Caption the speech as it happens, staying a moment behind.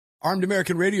Armed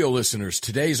American Radio listeners,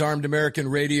 today's Armed American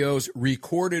Radio's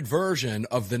recorded version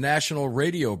of the national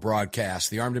radio broadcast,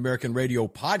 the Armed American Radio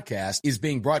podcast, is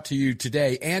being brought to you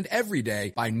today and every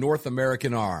day by North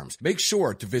American Arms. Make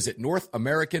sure to visit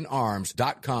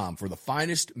NorthAmericanArms.com for the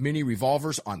finest mini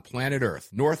revolvers on planet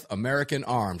Earth.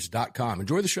 NorthAmericanArms.com.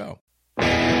 Enjoy the show.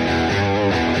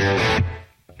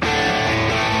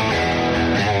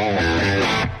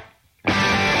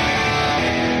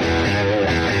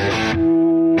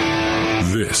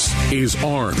 This is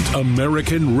Armed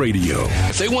American Radio.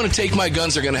 If they want to take my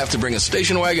guns, they're going to have to bring a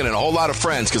station wagon and a whole lot of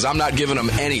friends because I'm not giving them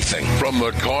anything. From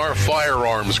the Car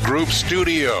Firearms Group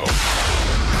studio.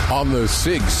 On the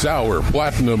Sig Sauer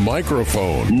Platinum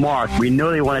microphone. Mark, we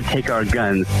know they want to take our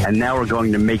guns, and now we're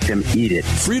going to make them eat it.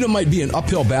 Freedom might be an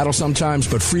uphill battle sometimes,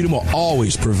 but freedom will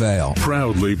always prevail.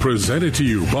 Proudly presented to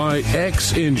you by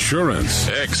X Insurance.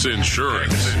 X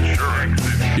Insurance.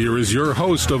 Here is your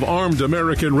host of Armed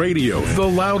American Radio, the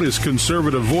loudest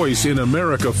conservative voice in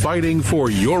America fighting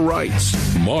for your rights,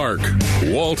 Mark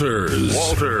Walters.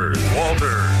 Walters.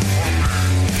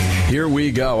 Here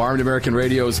we go. Armed American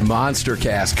Radio's Monster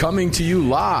Cast coming to you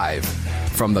live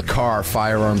from the Car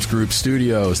Firearms Group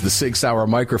studios. The Sig Sauer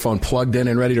microphone plugged in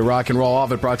and ready to rock and roll. All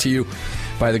of it brought to you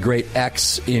by the great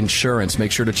X Insurance.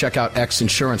 Make sure to check out X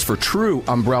Insurance for true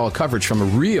umbrella coverage from a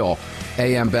real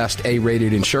AM Best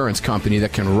A-rated insurance company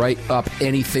that can write up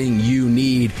anything you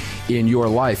need in your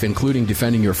life, including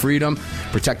defending your freedom,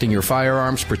 protecting your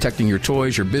firearms, protecting your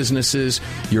toys, your businesses,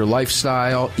 your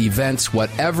lifestyle, events,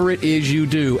 whatever it is you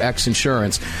do, X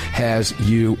Insurance has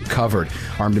you covered.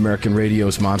 Armed American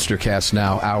Radio's Monster Cast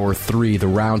now, Hour 3. The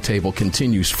roundtable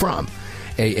continues from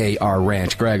AAR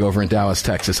Ranch. Greg over in Dallas,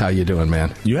 Texas. How you doing,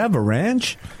 man? You have a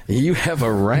ranch? You have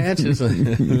a ranch?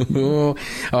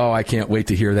 Oh, I can't wait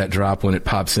to hear that drop when it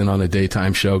pops in on the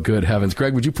daytime show. Good heavens.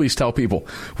 Greg, would you please tell people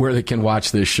where they can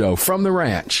watch this show from the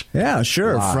ranch? Yeah,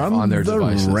 sure. From on their the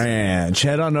devices. ranch.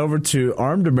 Head on over to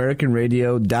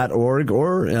armedamericanradio.org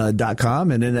or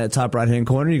 .com, and in that top right-hand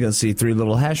corner, you're going to see 3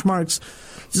 little hash marks.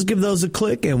 Just give those a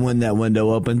click, and when that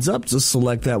window opens up, just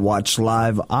select that Watch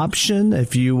Live option.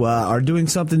 If you are doing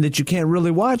something that you can't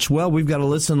really watch, well, we've got a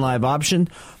Listen Live option.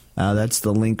 That's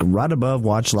the link right above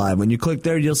Watch Live. When you click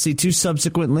there, you'll see 2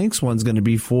 subsequent links. One's going to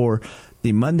be for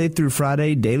the Monday through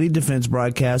Friday Daily Defense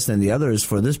broadcast, and the other is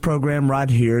for this program right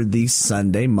here, the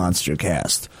Sunday Monster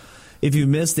Cast. If you've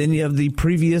missed any of the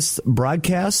previous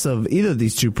broadcasts of either of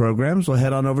these 2 programs, we'll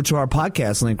head on over to our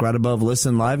podcast link right above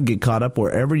Listen Live. Get caught up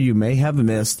wherever you may have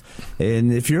missed.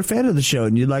 And if you're a fan of the show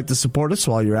and you'd like to support us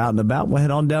while you're out and about, we'll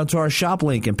head on down to our shop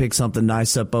link and pick something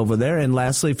nice up over there. And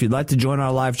lastly, if you'd like to join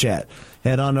our live chat,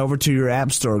 head on over to your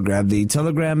app store, grab the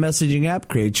Telegram messaging app,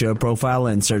 create your profile,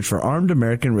 and search for Armed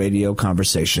American Radio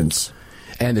Conversations.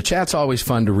 And the chat's always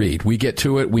fun to read. We get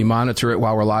to it. We monitor it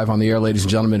while we're live on the air, ladies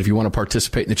and gentlemen. If you want to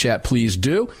participate in the chat, please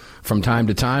do. From time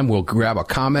to time, we'll grab a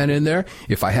comment in there.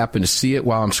 If I happen to see it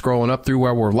while I'm scrolling up through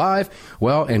where we're live,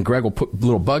 well, and Greg will put a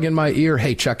little bug in my ear.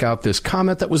 Hey, check out this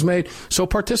comment that was made. So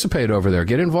participate over there.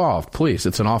 Get involved, please.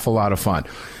 It's an awful lot of fun.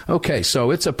 Okay,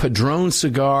 so it's a Padron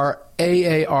Cigar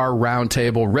AAR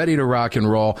Roundtable, ready to rock and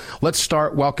roll. Let's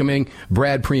start welcoming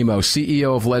Brad Primo,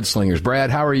 CEO of Lead Slingers.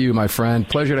 Brad, how are you, my friend?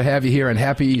 Pleasure to have you here, and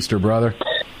happy Easter, brother.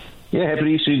 Yeah,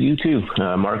 happy Easter to you too.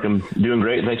 Mark, I'm doing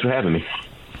great. Thanks for having me.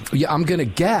 Yeah, I'm going to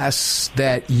guess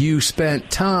that you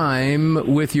spent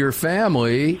time with your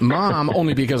family, mom,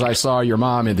 only because I saw your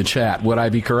mom in the chat. Would I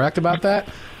be correct about that?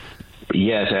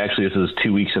 Yes, actually, this is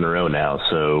 2 weeks in a row now,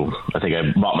 so I think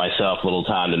I bought myself a little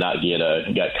time to not get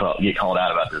called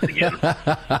out about this again.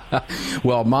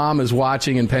 Well, Mom is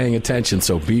watching and paying attention,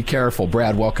 so be careful.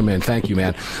 Brad, welcome in. Thank you,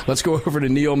 man. Let's go over to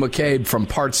Neil McCabe from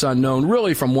Parts Unknown,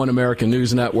 really from One American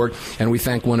News Network, and we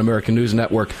thank One American News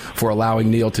Network for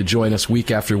allowing Neil to join us week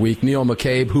after week. Neil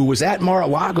McCabe, who was at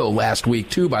Mar-a-Lago last week,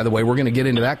 too, by the way. We're going to get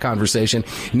into that conversation.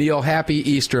 Neil, happy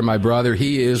Easter, my brother.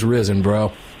 He is risen,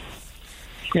 bro.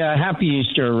 Yeah, happy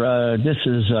Easter. This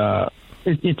is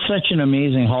it's such an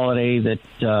amazing holiday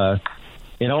that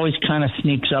it always kind of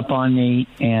sneaks up on me.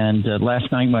 And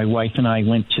last night, my wife and I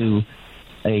went to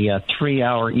a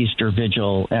 3-hour Easter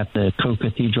vigil at the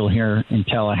Co-Cathedral here in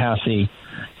Tallahassee,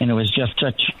 and it was just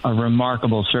such a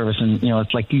remarkable service. And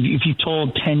it's like if you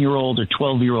told 10-year-old or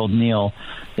 12-year-old Neil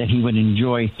that he would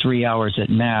enjoy 3 hours at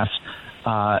Mass,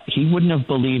 he wouldn't have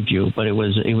believed you, but it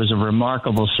was a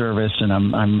remarkable service, and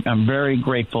I'm very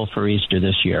grateful for Easter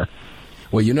this year.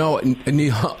 Well,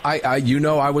 Neil,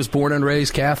 I was born and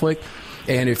raised Catholic,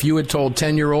 and if you had told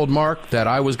 10-year-old Mark that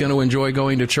I was going to enjoy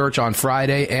going to church on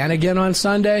Friday and again on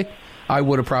Sunday, I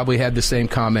would have probably had the same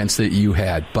comments that you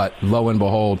had. But lo and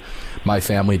behold, my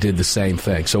family did the same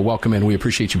thing. So welcome in. We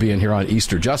appreciate you being here on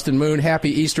Easter. Justin Moon, happy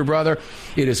Easter, brother.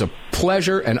 It is a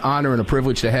pleasure, an honor, and a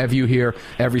privilege to have you here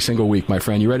every single week, my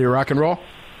friend. You ready to rock and roll?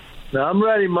 I'm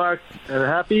ready, Mark. And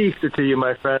happy Easter to you,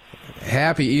 my friend.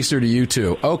 Happy Easter to you,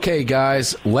 too. Okay,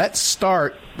 guys, let's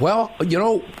start. Well,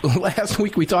 last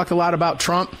week we talked a lot about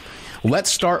Trump. Let's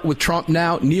start with Trump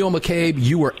now. Neil McCabe,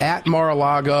 you were at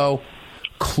Mar-a-Lago.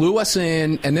 Clue us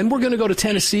in, and then we're going to go to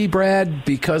Tennessee, Brad,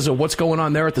 because of what's going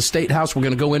on there at the Statehouse. We're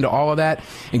going to go into all of that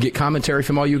and get commentary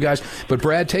from all you guys. But,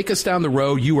 Brad, take us down the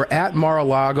road. You were at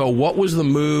Mar-a-Lago. What was the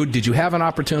mood? Did you have an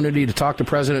opportunity to talk to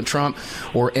President Trump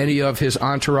or any of his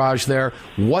entourage there?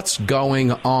 What's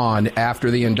going on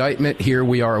after the indictment? Here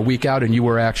we are a week out, and you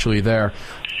were actually there.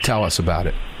 Tell us about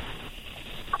it.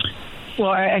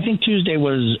 Well, I think Tuesday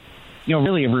was,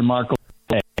 really a remarkable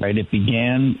day, right? It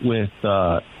began with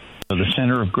the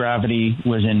center of gravity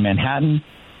was in Manhattan,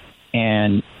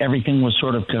 and everything was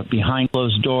sort of behind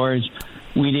closed doors.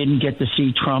 We didn't get to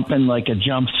see Trump in like a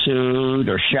jumpsuit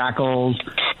or shackles,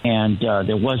 and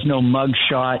there was no mug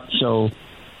shot. So,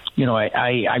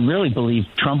 I really believe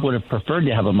Trump would have preferred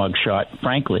to have a mug shot,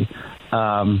 frankly.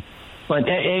 But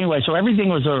anyway, so everything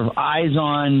was sort of eyes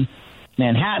on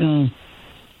Manhattan,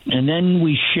 and then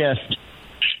we shift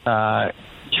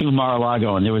to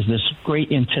Mar-a-Lago, and there was this great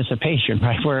anticipation,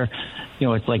 right, where,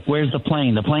 it's like, where's the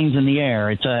plane? The plane's in the air.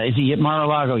 Is he at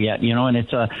Mar-a-Lago yet?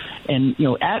 And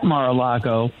at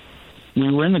Mar-a-Lago,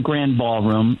 we were in the grand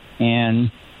ballroom,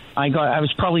 and I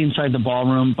was probably inside the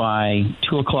ballroom by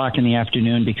 2:00 in the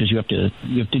afternoon, because you have to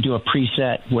do a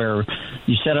preset where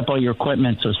you set up all your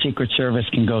equipment so Secret Service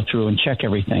can go through and check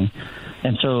everything.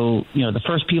 And so, the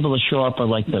first people to show up are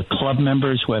like the club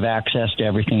members who have access to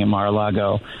everything at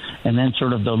Mar-a-Lago. And then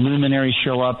sort of the luminaries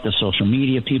show up, the social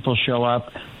media people show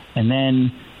up. And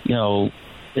then,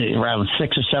 around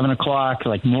 6 or 7 o'clock,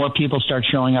 like more people start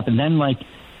showing up. And then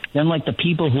the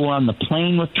people who were on the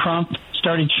plane with Trump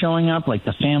started showing up, like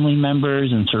the family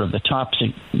members and sort of the top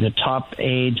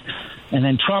aides. And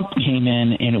then Trump came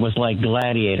in, and it was like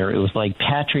Gladiator. It was like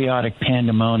patriotic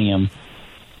pandemonium.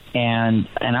 And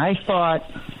I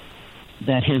thought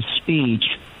that his speech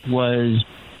was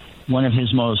one of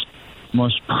his most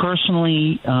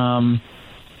personally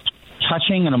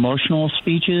touching and emotional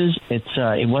speeches.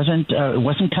 It wasn't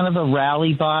kind of a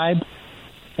rally vibe,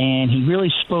 and he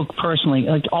really spoke personally.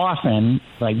 Like often,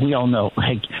 like we all know,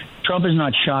 like Trump is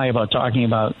not shy about talking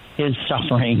about his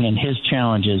suffering and his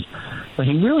challenges, but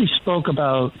he really spoke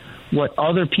about what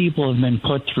other people have been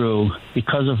put through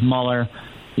because of Mueller,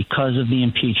 because of the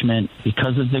impeachment,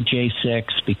 because of the J6,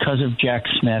 because of Jack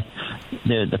Smith,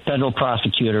 the federal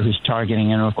prosecutor who's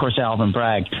targeting, and of course Alvin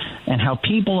Bragg, and how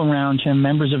people around him,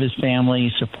 members of his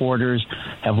family, supporters,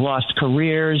 have lost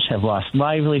careers, have lost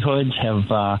livelihoods, have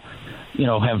lost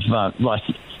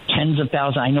tens of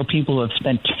thousands. I know people who have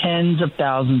spent tens of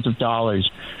thousands of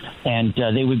dollars, and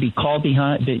they would be called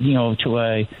behind, to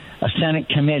a Senate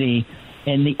committee.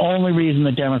 And the only reason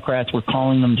the Democrats were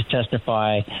calling them to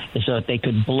testify is so that they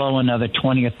could blow another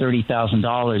 $20,000 or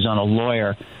 $30,000 on a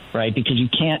lawyer, right? Because you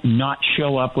can't not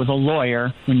show up with a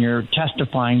lawyer when you're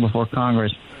testifying before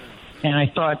Congress. And I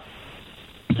thought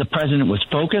the president was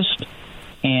focused,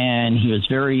 and it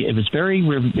was very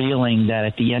revealing that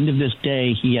at the end of this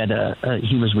day, he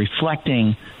was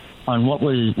reflecting on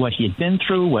what he had been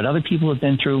through, what other people had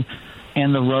been through,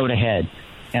 and the road ahead.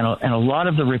 And a lot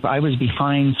of I was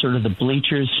behind sort of the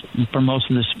bleachers for most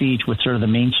of the speech with sort of the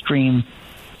mainstream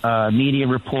media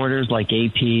reporters like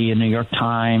AP and New York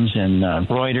Times and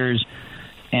Reuters.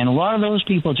 And a lot of those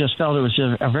people just felt it was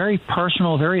a very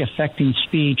personal, very affecting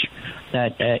speech,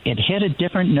 that it hit a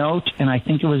different note. And I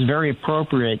think it was very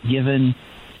appropriate given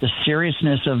the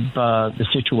seriousness of the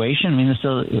situation. I mean, it's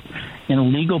in a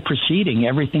legal proceeding,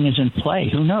 everything is in play.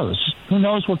 Who knows? Who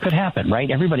knows what could happen, right?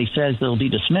 Everybody says they'll be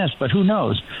dismissed, but who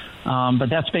knows? But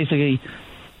that's basically...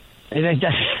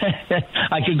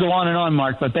 I could go on and on,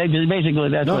 Mark, but basically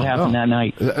that's what happened that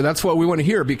night. That's what we want to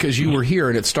hear, because you were here,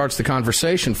 and it starts the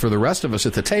conversation for the rest of us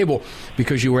at the table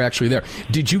because you were actually there.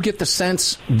 Did you get the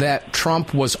sense that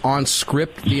Trump was on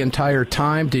script the entire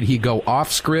time? Did he go off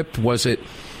script? Was it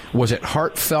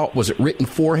heartfelt? Was it written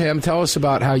for him? Tell us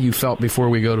about how you felt before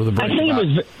we go to the break.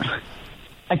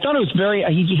 I thought it was very...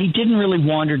 He didn't really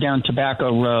wander down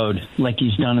Tobacco Road like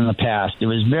he's done in the past. It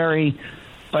was very...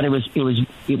 But it was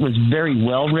very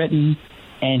well written,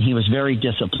 and he was very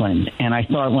disciplined. And I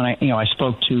thought when I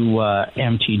spoke to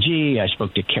MTG, I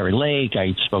spoke to Kerry Lake,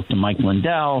 I spoke to Mike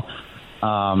Lindell,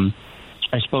 I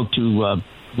spoke to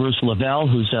Bruce Lavelle,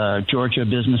 who's a Georgia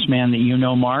businessman that you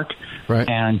know, Mark, right,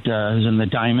 and who's in the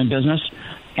diamond business.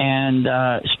 And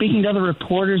speaking to other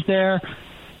reporters there,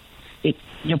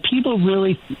 people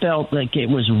really felt like it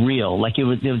was real. Like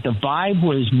the vibe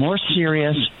was more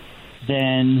serious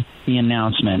than the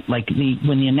announcement. Like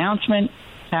when the announcement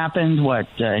happened,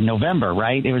 in November,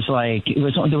 right? It was like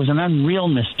there was an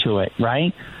unrealness to it,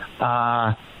 right?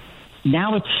 Now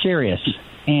it's serious,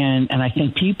 and I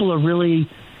think people are really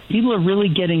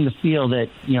getting the feel that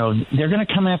they're going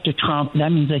to come after Trump. That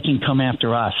means they can come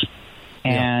after us,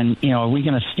 and are we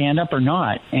going to stand up or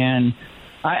not? And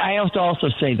I have to also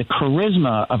say the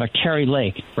charisma of a Kari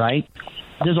Lake, right?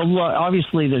 There's a lot.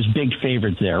 Obviously, there's big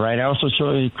favorites there, right? I also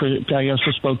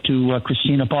spoke to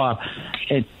Christina Bobb,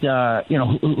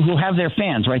 who have their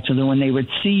fans, right? So that when they would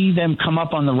see them come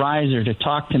up on the riser to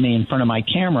talk to me in front of my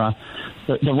camera,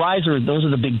 the riser, those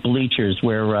are the big bleachers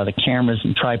where the cameras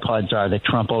and tripods are that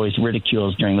Trump always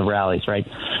ridicules during the rallies, right?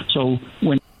 So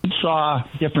when we saw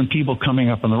different people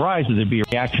coming up on the riser, there'd be a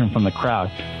reaction from the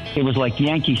crowd. It was like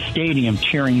Yankee Stadium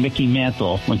cheering Mickey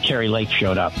Mantle when Kari Lake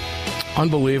showed up.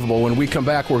 Unbelievable. When we come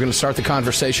back, we're going to start the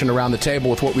conversation around the table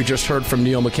with what we just heard from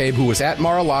Neil McCabe, who was at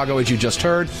Mar-a-Lago, as you just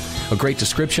heard. A great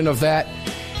description of that.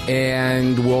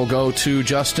 And we'll go to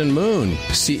Justin Moon,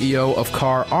 CEO of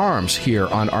Car Arms, here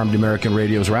on Armed American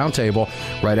Radio's Roundtable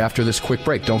right after this quick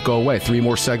break. Don't go away. 3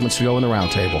 more segments to go in the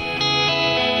Roundtable.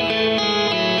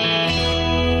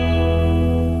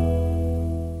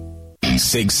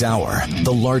 Sig Sauer,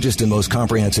 the largest and most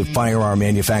comprehensive firearm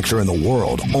manufacturer in the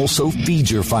world, also feeds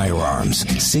your firearms.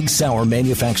 Sig Sauer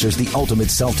manufactures the ultimate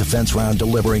self-defense round,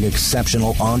 delivering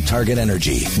exceptional on-target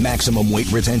energy, maximum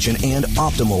weight retention, and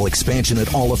optimal expansion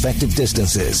at all effective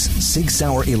distances. Sig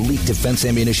Sauer Elite Defense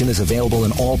ammunition is available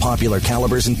in all popular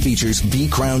calibers and features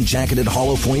V-crown jacketed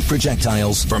hollow point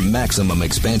projectiles for maximum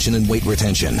expansion and weight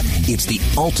retention. It's the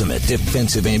ultimate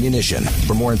defensive ammunition.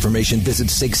 For more information, visit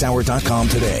SigSauer.com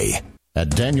today.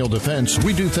 At Daniel Defense,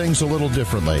 we do things a little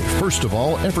differently. First of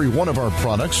all, every one of our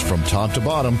products, from top to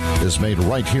bottom, is made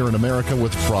right here in America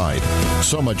with pride.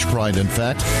 So much pride, in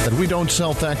fact, that we don't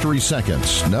sell factory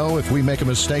seconds. No, if we make a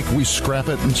mistake, we scrap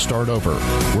it and start over.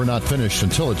 We're not finished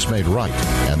until it's made right.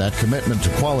 And that commitment to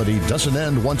quality doesn't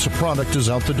end once a product is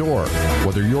out the door.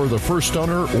 Whether you're the first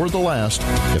owner or the last,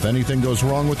 if anything goes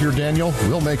wrong with your Daniel,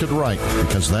 we'll make it right,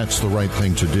 because that's the right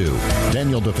thing to do.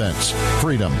 Daniel Defense.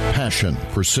 Freedom, passion,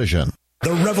 precision.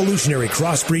 The revolutionary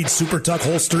Crossbreed Super Tuck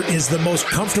holster is the most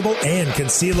comfortable and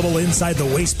concealable inside the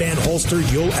waistband holster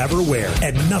you'll ever wear,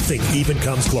 and nothing even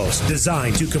comes close.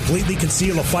 Designed to completely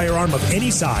conceal a firearm of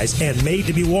any size and made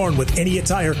to be worn with any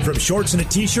attire, from shorts and a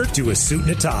t-shirt to a suit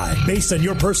and a tie. Based on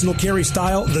your personal carry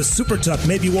style, the Super Tuck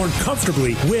may be worn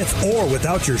comfortably with or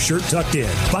without your shirt tucked in.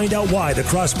 Find out why the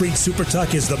Crossbreed Super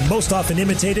Tuck is the most often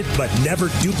imitated but never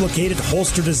duplicated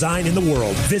holster design in the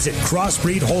world. Visit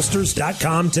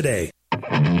crossbreedholsters.com today.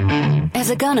 As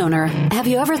a gun owner, have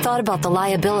you ever thought about the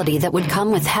liability that would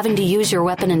come with having to use your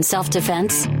weapon in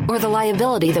self-defense? Or the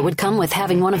liability that would come with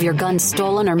having one of your guns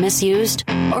stolen or misused?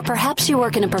 Or perhaps you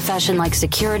work in a profession like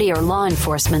security or law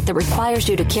enforcement that requires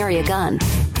you to carry a gun.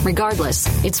 Regardless,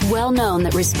 it's well known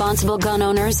that responsible gun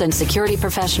owners and security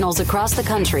professionals across the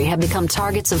country have become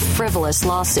targets of frivolous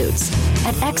lawsuits.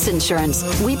 At X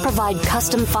Insurance, we provide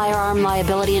custom firearm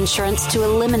liability insurance to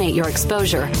eliminate your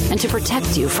exposure and to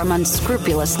protect you from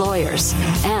unscrupulous lawyers.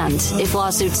 And if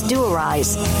lawsuits do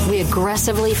arise, we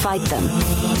aggressively fight them.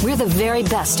 We're the very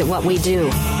best at what we do,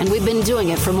 and we've been doing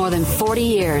it for more than 40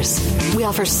 years. We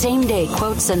offer same-day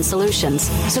quotes and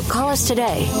solutions, so call us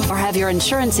today or have your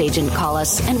insurance agent call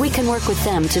us, and we can work with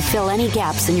them to fill any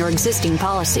gaps in your existing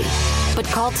policy. But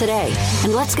call today,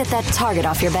 and let's get that target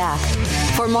off your back.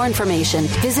 For more information,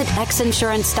 visit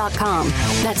xinsurance.com.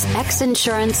 That's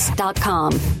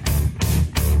xinsurance.com.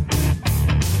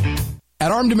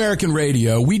 At Armed American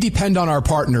Radio, we depend on our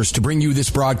partners to bring you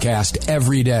this broadcast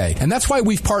every day. And that's why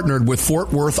we've partnered with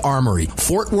Fort Worth Armory.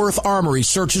 Fort Worth Armory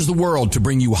searches the world to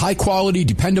bring you high-quality,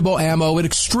 dependable ammo at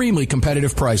extremely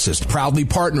competitive prices. Proudly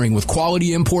partnering with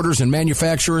quality importers and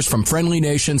manufacturers from friendly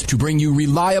nations to bring you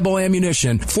reliable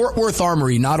ammunition, Fort Worth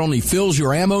Armory not only fills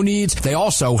your ammo needs, they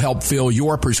also help fill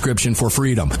your prescription for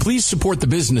freedom. Please support the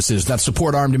businesses that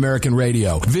support Armed American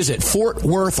Radio. Visit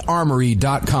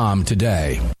FortWorthArmory.com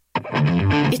today.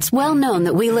 It's well known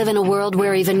that we live in a world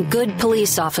where even good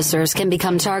police officers can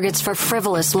become targets for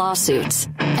frivolous lawsuits.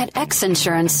 At X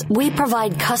Insurance, we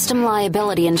provide custom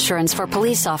liability insurance for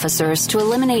police officers to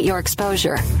eliminate your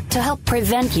exposure, to help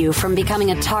prevent you from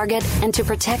becoming a target, and to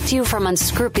protect you from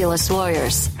unscrupulous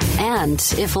lawyers. And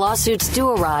if lawsuits do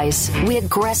arise, we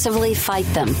aggressively fight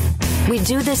them. We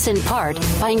do this in part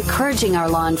by encouraging our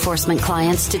law enforcement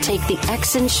clients to take the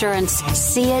X Insurance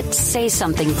See It, Say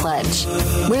Something pledge.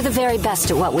 We're the very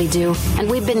best at what we do, and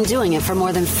we've been doing it for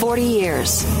more than 40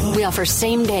 years. We offer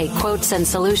same-day quotes and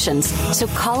solutions, so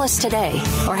call us today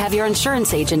or have your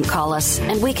insurance agent call us,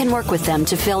 and we can work with them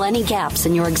to fill any gaps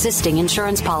in your existing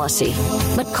insurance policy.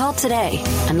 But call today,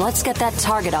 and let's get that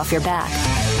target off your back.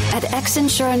 At X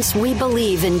Insurance, we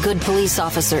believe in good police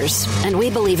officers, and we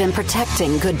believe in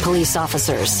protecting good police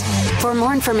officers. For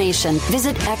more information,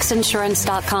 visit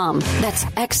xinsurance.com. That's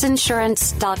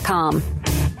xinsurance.com.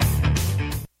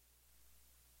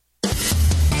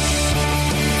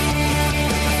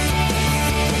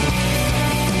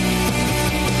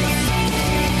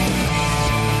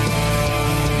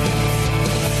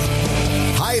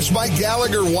 It's Mike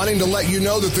Gallagher wanting to let you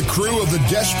know that the crew of the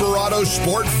Desperado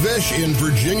Sport Fish in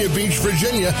Virginia Beach,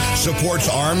 Virginia supports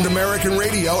Armed American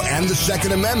Radio and the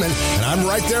Second Amendment, and I'm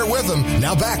right there with them.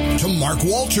 Now back to Mark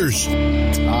Walters.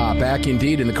 Back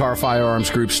indeed in the Car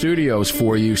Firearms Group studios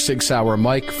for you. 6 Hour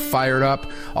Mike fired up.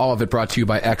 All of it brought to you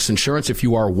by X Insurance. If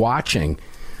you are watching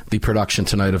the production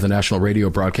tonight of the national radio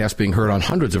broadcast being heard on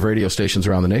hundreds of radio stations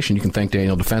around the nation, you can thank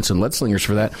Daniel Defense and Lead Slingers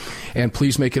for that. And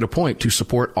please make it a point to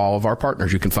support all of our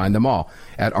partners. You can find them all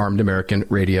at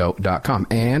armedamericanradio.com.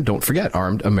 And don't forget,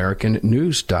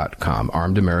 armedamericannews.com.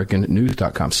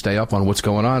 armedamericannews.com. Stay up on what's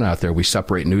going on out there. We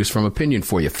separate news from opinion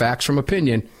for you. Facts from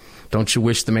opinion. Don't you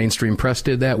wish the mainstream press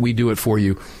did that? We do it for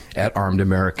you at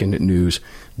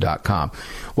armedamericannews.com.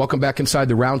 Welcome back inside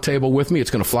the roundtable with me. It's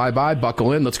going to fly by.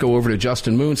 Buckle in. Let's go over to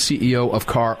Justin Moon, CEO of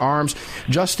Car Arms.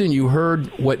 Justin, you heard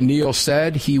what Neil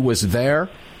said. He was there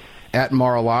at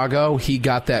Mar-a-Lago. He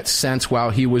got that sense while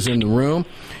he was in the room.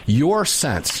 Your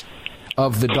sense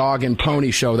of the dog and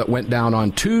pony show that went down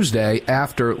on Tuesday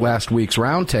after last week's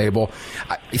roundtable.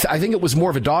 I think it was more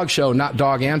of a dog show, not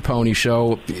dog and pony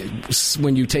show,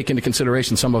 when you take into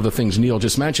consideration some of the things Neil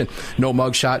just mentioned. No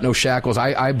mugshot, no shackles.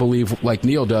 I believe, like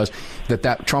Neil does,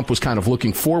 that Trump was kind of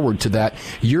looking forward to that.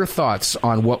 Your thoughts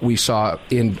on what we saw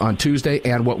on Tuesday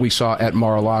and what we saw at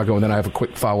Mar-a-Lago, and then I have a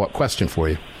quick follow-up question for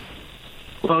you.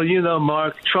 Well, you know,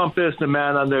 Mark, Trump is the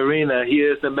man on the arena. He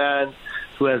is the man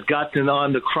who has gotten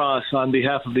on the cross on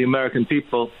behalf of the American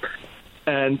people.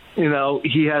 And, you know,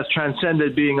 he has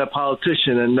transcended being a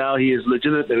politician, and now he is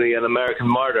legitimately an American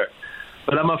martyr.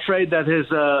 But I'm afraid that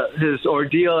his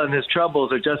ordeal and his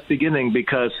troubles are just beginning,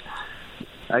 because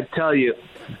I tell you,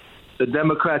 the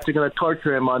Democrats are going to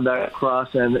torture him on that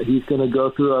cross, and he's going to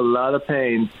go through a lot of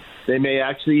pain. They may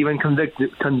actually even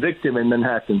convict him in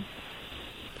Manhattan.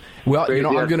 Well, you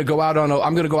know, I'm going to go out on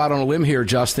a limb here,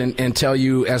 Justin, and tell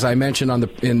you, as I mentioned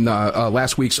in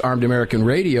last week's Armed American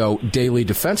Radio daily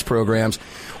defense programs,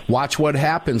 watch what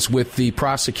happens with the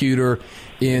prosecutor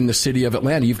in the city of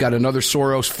Atlanta. You've got another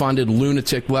Soros-funded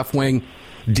lunatic left-wing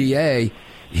DA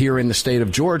here in the state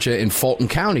of Georgia in Fulton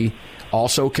County,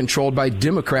 also controlled by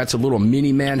Democrats, a little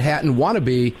mini Manhattan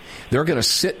wannabe. They're going to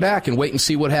sit back and wait and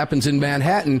see what happens in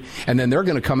Manhattan, and then they're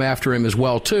going to come after him as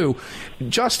well, too.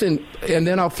 Justin, and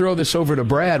then I'll throw this over to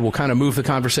Brad. We'll kind of move the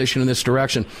conversation in this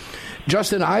direction.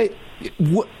 Justin, I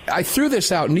threw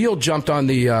this out. Neil jumped on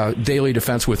the Daily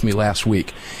Defense with me last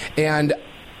week, and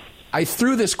I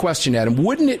threw this question at him.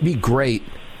 Wouldn't it be great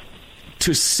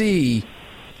to see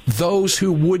those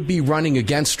who would be running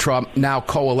against Trump now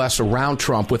coalesce around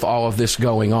Trump with all of this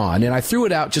going on? And I threw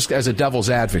it out just as a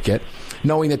devil's advocate,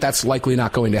 knowing that that's likely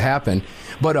not going to happen.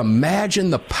 But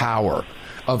imagine the power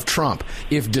of Trump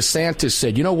if DeSantis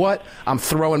said, you know what, I'm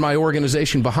throwing my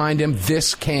organization behind him.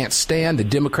 This can't stand. The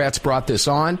Democrats brought this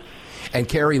on. And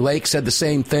Kari Lake said the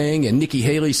same thing, and Nikki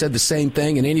Haley said the same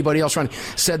thing, and anybody else running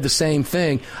said the same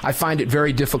thing. I find it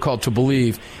very difficult to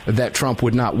believe that Trump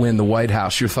would not win the White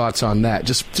House. Your thoughts on that?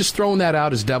 Just throwing that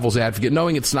out as devil's advocate,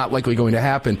 knowing it's not likely going to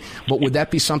happen. But would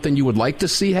that be something you would like to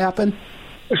see happen?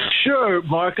 Sure,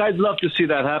 Mark. I'd love to see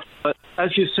that happen. But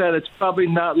as you said, it's probably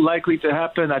not likely to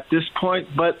happen at this point,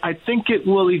 but I think it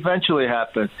will eventually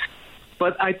happen.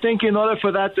 But I think in order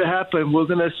for that to happen,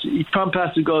 Trump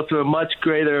has to go through a much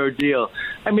greater ordeal.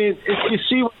 I mean, if you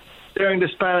see during the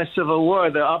Spanish Civil War,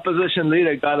 the opposition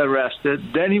leader got arrested,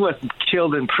 then he was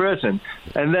killed in prison,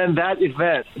 and then that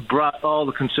event brought all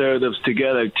the conservatives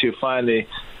together to finally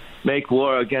make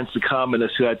war against the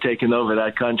communists who had taken over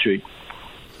that country.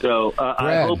 So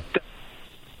I hope that...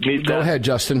 Go ahead,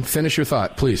 Justin. Finish your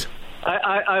thought, please.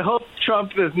 I hope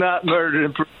Trump is not murdered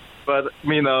in prison. But,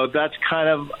 you know, that's kind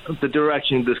of the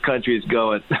direction this country is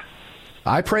going.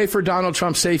 I pray for Donald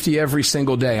Trump's safety every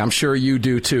single day. I'm sure you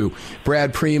do, too.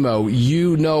 Brad Primo,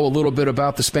 you know a little bit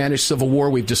about the Spanish Civil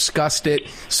War. We've discussed it,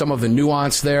 some of the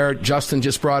nuance there. Justin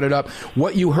just brought it up.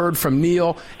 What you heard from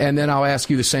Neil, and then I'll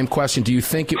ask you the same question. Do you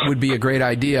think it would be a great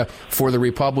idea for the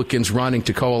Republicans running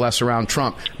to coalesce around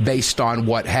Trump based on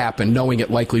what happened, knowing it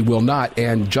likely will not?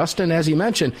 And Justin, as he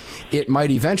mentioned, it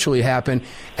might eventually happen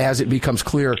as it becomes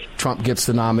clear Trump gets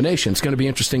the nomination. It's going to be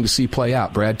interesting to see play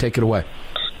out. Brad, take it away.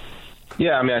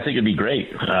 Yeah, I mean, I think it'd be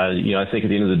great. I think at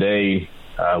the end of the day,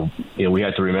 we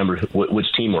have to remember which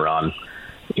team we're on.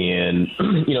 And,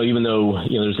 even though,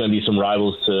 there's going to be some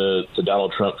rivals to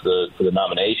Donald Trump for the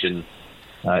nomination,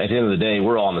 at the end of the day,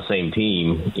 we're all on the same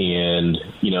team. And,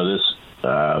 this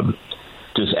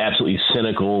just absolutely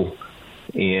cynical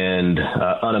and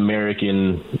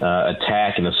un-American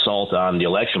attack and assault on the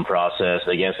election process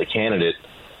against a candidate,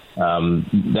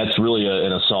 that's really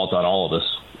an assault on all of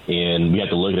us. And we have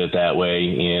to look at it that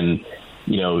way. And,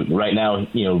 right now,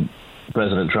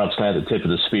 President Trump's kind of at the tip of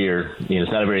the spear.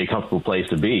 It's not a very comfortable place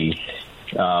to be.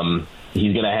 There's going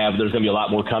to be a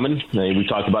lot more coming. We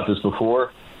talked about this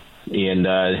before. And,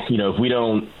 if we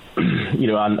don't,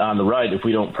 on the right, if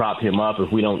we don't prop him up,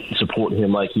 if we don't support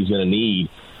him like he's going to need,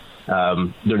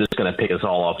 they're just going to pick us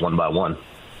all off one by one.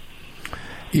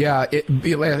 Yeah,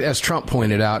 as Trump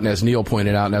pointed out, and as Neil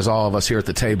pointed out, and as all of us here at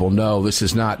the table know, this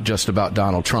is not just about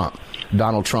Donald Trump.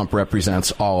 Donald Trump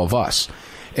represents all of us.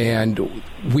 And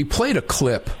we played a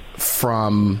clip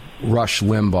from Rush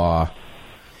Limbaugh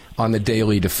on the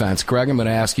Daily Defense. Greg, I'm going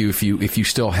to ask you if you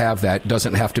still have that. It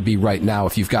doesn't have to be right now.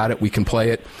 If you've got it, we can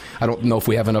play it. I don't know if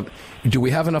we have enough. Do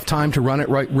we have enough time to run it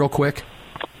real quick?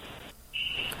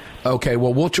 Okay,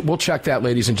 well, we'll check that,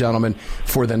 ladies and gentlemen,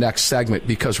 for the next segment,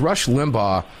 because Rush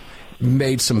Limbaugh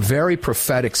made some very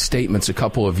prophetic statements a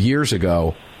couple of years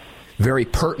ago, very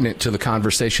pertinent to the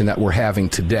conversation that we're having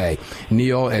today.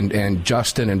 Neil and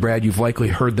Justin and Brad, you've likely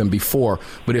heard them before,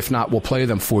 but if not, we'll play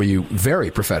them for you.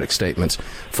 Very prophetic statements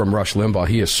from Rush Limbaugh.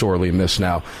 He is sorely missed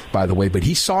now, by the way, but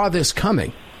he saw this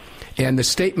coming. And the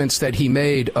statements that he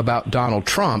made about Donald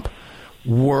Trump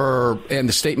and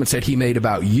the statements that he made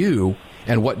about you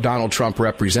and what Donald Trump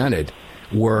represented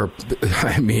were,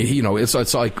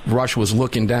 it's like Rush was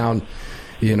looking down,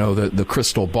 the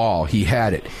crystal ball. He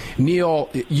had it.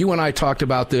 Neil, you and I talked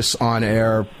about this on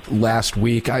air last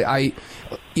week. I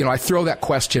throw that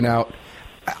question out.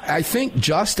 I think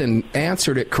Justin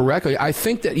answered it correctly. I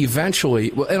think that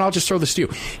eventually, and I'll just throw this to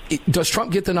you, does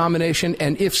Trump get the nomination?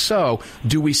 And if so,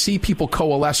 do we see people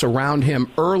coalesce around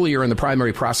him earlier in the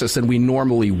primary process than we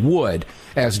normally would,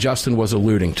 as Justin was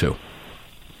alluding to?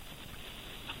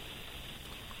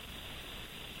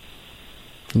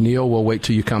 Neil, we'll wait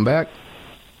till you come back.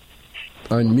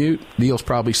 Unmute. Neil's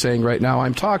probably saying right now,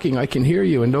 I'm talking, I can hear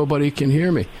you, and nobody can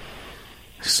hear me.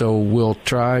 So we'll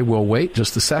wait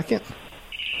just a second.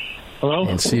 Hello?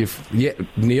 And see if,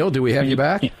 Neil, do we have you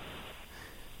back?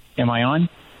 Am I on?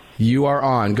 You are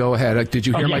on. Go ahead. Did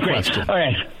you hear my question? All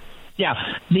right. Yeah.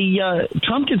 The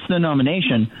Trump gets the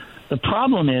nomination. The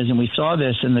problem is, and we saw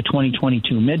this in the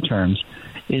 2022 midterms,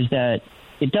 is that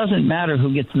it doesn't matter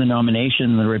who gets the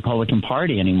nomination in the Republican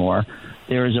Party anymore.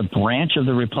 There is a branch of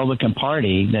the Republican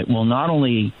Party that will not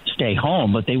only stay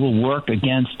home, but they will work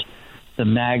against the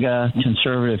MAGA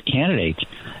conservative candidates.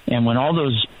 And when all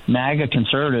those MAGA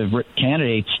conservative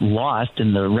candidates lost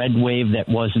in the red wave that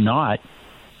was not,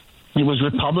 it was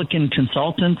Republican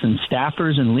consultants and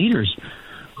staffers and leaders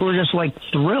who were just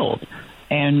thrilled.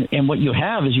 And what you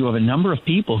have is a number of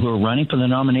people who are running for the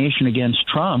nomination against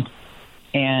Trump.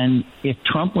 And if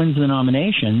Trump wins the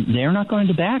nomination, they're not going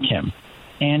to back him.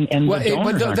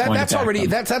 That's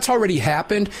already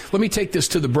happened. Let me take this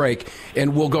to the break,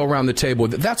 and we'll go around the table.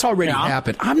 That's already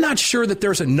happened. I'm not sure that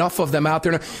there's enough of them out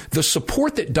there. The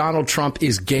support that Donald Trump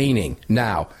is gaining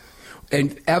now,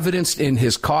 and evidenced in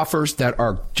his coffers that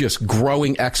are just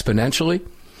growing exponentially,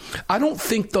 I don't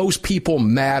think those people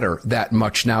matter that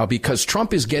much now, because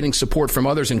Trump is getting support from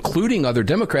others, including other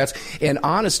Democrats and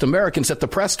honest Americans that the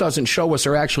press doesn't show us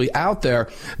are actually out there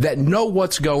that know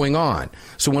what's going on.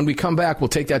 So when we come back, we'll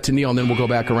take that to Neil, and then we'll go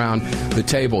back around the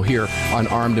table here on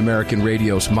Armed American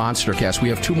Radio's Monstercast. We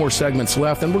have 2 more segments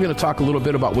left, and we're going to talk a little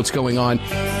bit about what's going on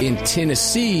in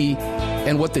Tennessee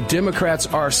and what the Democrats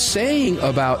are saying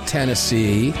about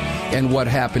Tennessee and what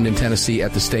happened in Tennessee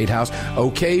at the State House.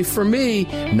 Okay for me,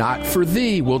 not for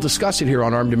thee. We'll discuss it here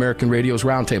on Armed American Radio's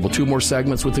Roundtable. 2 more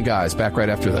segments with the guys. Back right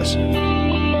after this.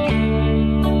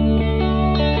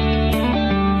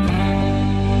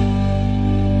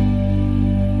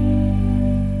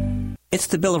 It's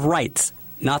the Bill of Rights,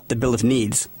 not the Bill of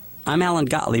Needs. I'm Alan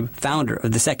Gottlieb, founder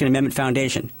of the Second Amendment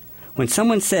Foundation. When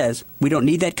someone says, we don't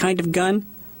need that kind of gun,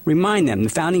 remind them the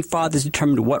Founding Fathers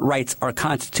determined what rights our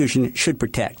Constitution should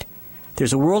protect.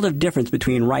 There's a world of difference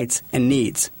between rights and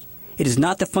needs. It is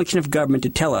not the function of government to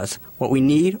tell us what we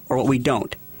need or what we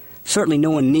don't. Certainly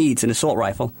no one needs an assault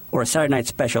rifle or a Saturday night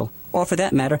special, or for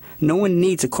that matter, no one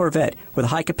needs a Corvette with a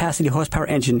high-capacity horsepower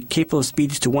engine capable of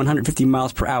speeds to 150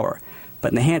 miles per hour.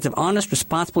 But in the hands of honest,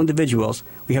 responsible individuals,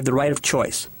 we have the right of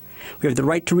choice. We have the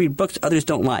right to read books others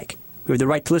don't like. We have the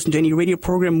right to listen to any radio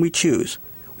program we choose.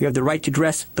 We have the right to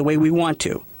dress the way we want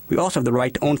to. We also have the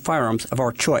right to own firearms of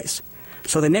our choice.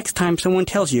 So the next time someone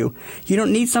tells you, you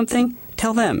don't need something,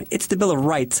 tell them it's the Bill of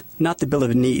Rights, not the Bill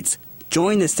of Needs.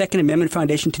 Join the Second Amendment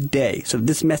Foundation today so that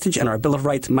this message and our Bill of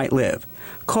Rights might live.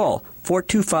 Call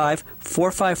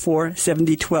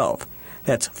 425-454-7012.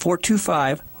 That's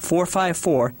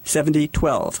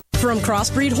 425-454-7012. From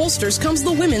Crossbreed Holsters comes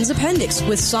the Women's Appendix.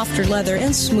 With softer leather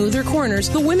and smoother corners,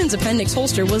 the Women's Appendix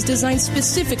holster was designed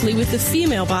specifically with the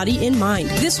female body in mind.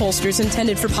 This holster is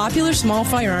intended for popular small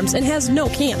firearms and has no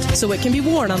cant, so it can be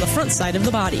worn on the front side of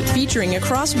the body. Featuring a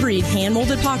crossbreed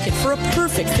hand-molded pocket for a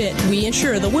perfect fit, we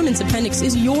ensure the Women's Appendix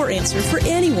is your answer for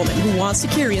any woman who wants to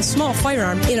carry a small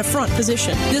firearm in a front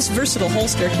position. This versatile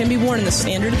holster can be worn in the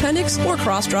standard appendix or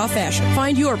cross-draw fashion.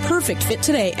 Find your perfect fit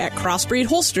today at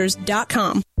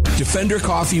crossbreedholsters.com. Defender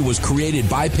Coffee was created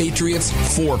by Patriots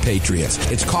for Patriots.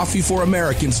 It's coffee for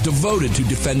Americans devoted to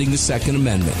defending the Second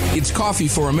Amendment. It's coffee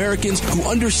for Americans who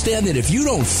understand that if you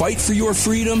don't fight for your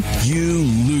freedom, you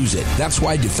lose it. That's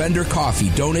why Defender Coffee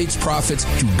donates profits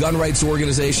to gun rights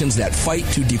organizations that fight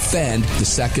to defend the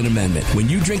Second Amendment. When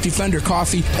you drink Defender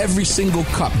Coffee, every single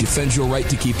cup defends your right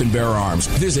to keep and bear arms.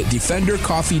 Visit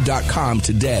DefenderCoffee.com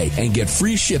today and get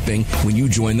free shipping when you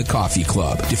join the coffee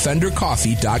club.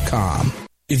 DefenderCoffee.com.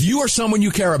 If you or someone you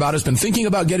care about has been thinking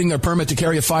about getting their permit to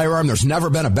carry a firearm, there's never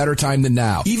been a better time than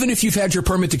now. Even if you've had your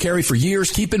permit to carry for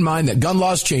years, keep in mind that gun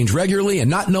laws change regularly, and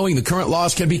not knowing the current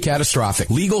laws can be catastrophic.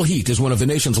 Legal Heat is one of the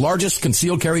nation's largest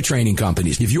concealed carry training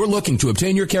companies. If you're looking to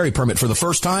obtain your carry permit for the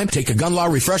first time, take a gun law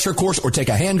refresher course or take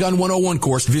a handgun 101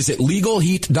 course, visit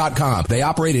LegalHeat.com. They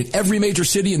operate in every major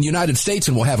city in the United States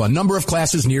and will have a number of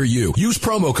classes near you. Use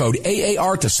promo code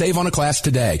AAR to save on a class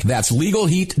today. That's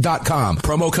LegalHeat.com.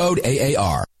 Promo code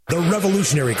AAR. The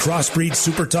revolutionary Crossbreed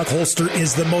Super Tuck holster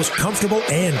is the most comfortable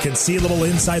and concealable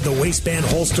inside the waistband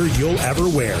holster you'll ever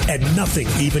wear, and nothing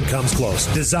even comes close.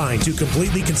 Designed to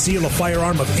completely conceal a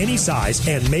firearm of any size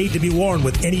and made to be worn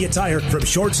with any attire, from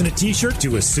shorts and a t-shirt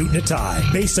to a suit and a tie.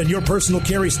 Based on your personal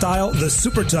carry style, the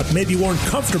Super Tuck may be worn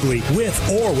comfortably with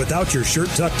or without your shirt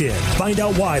tucked in. Find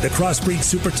out why the Crossbreed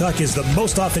Super Tuck is the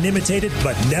most often imitated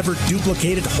but never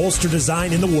duplicated holster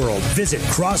design in the world. Visit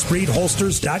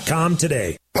crossbreedholsters.com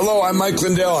today. Hello, I'm Mike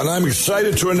Lindell, and I'm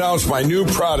excited to announce my new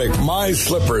product, My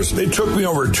Slippers. They took me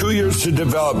over 2 years to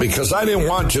develop because I didn't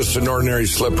want just an ordinary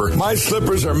slipper. My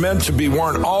slippers are meant to be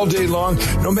worn all day long,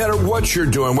 no matter what you're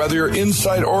doing, whether you're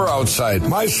inside or outside.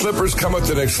 My slippers come with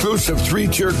an exclusive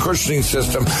 3-tier cushioning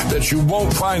system that you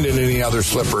won't find in any other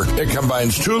slipper. It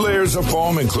combines 2 layers of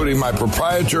foam, including my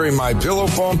proprietary My Pillow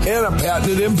foam and a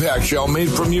patented impact gel made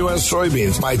from U.S.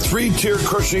 soybeans. My 3-tier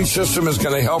cushioning system is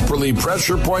going to help relieve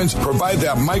pressure points, provide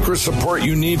that micro support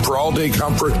you need for all-day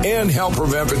comfort, and help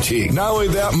prevent fatigue. Not only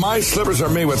that, My Slippers are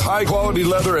made with high-quality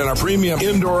leather and a premium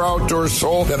indoor-outdoor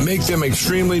sole that make them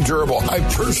extremely durable. I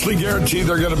personally guarantee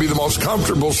they're going to be the most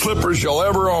comfortable slippers you'll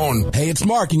ever own. Hey, it's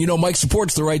Mark, and you know Mike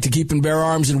supports the right to keep and bear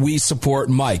arms, and we support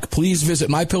Mike. Please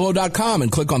visit MyPillow.com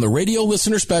and click on the radio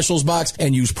listener specials box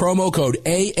and use promo code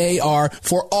AAR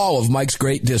for all of Mike's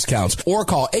great discounts. Or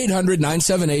call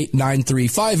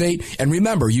 800-978-9358, and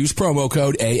remember, use promo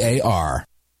code AAR.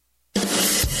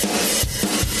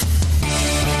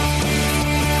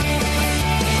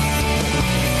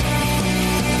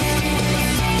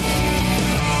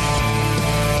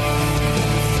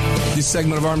 This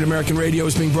segment of Armed American Radio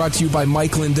is being brought to you by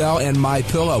Mike Lindell and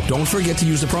MyPillow. Don't forget to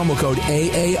use the promo code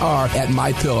AAR at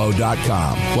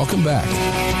MyPillow.com. Welcome back.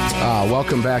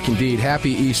 Welcome back indeed.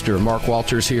 Happy Easter. Mark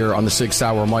Walters here on the 6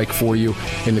 Hour Mike for you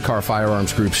in the Car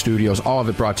Firearms Group studios. All of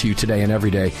it brought to you today and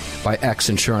every day by X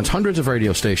Insurance. Hundreds of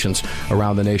radio stations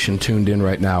around the nation tuned in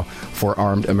right now for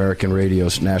Armed American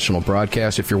Radio's national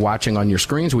broadcast. If you're watching on your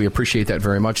screens, we appreciate that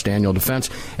very much. Daniel Defense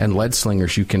and Lead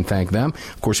Slingers, you can thank them.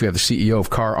 Of course, we have the CEO of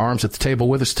Car Arms at the table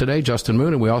with us today, Justin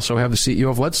Moon, and we also have the CEO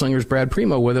of Lead Slingers, Brad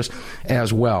Primo, with us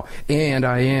as well. And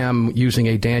I am using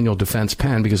a Daniel Defense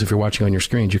pen because if you're watching on your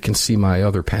screens, you can see my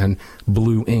other pen.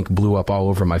 Blue ink blew up all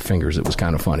over my fingers. It was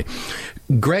kind of funny.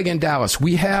 Greg in Dallas,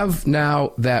 we have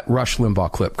now that Rush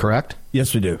Limbaugh clip, correct?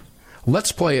 Yes, we do.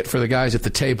 Let's play it for the guys at the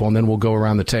table, and then we'll go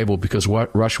around the table because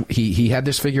what Rush he had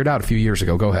this figured out a few years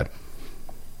ago. Go ahead.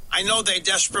 I know they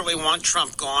desperately want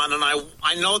Trump gone, and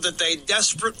I know that they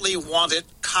desperately want it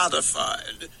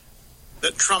codified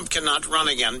that Trump cannot run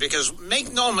again, because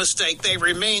make no mistake, they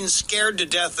remain scared to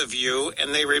death of you,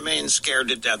 and they remain scared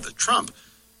to death of Trump.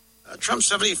 Trump,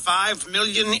 75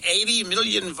 million, 80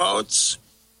 million votes.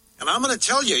 And I'm going to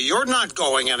tell you, you're not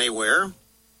going anywhere.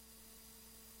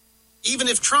 Even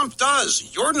if Trump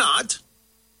does, you're not.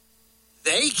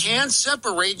 They can't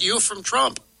separate you from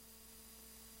Trump.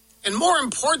 And more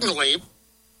importantly,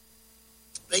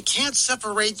 they can't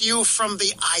separate you from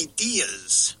the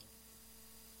ideas.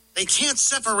 They can't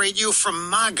separate you from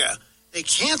MAGA. They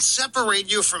can't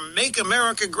separate you from Make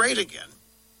America Great Again,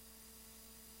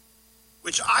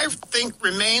 which I think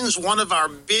remains one of our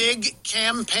big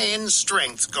campaign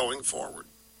strengths going forward.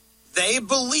 They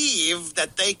believe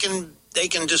that they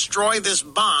can destroy this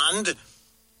bond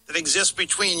that exists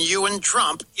between you and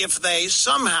Trump if they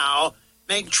somehow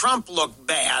make Trump look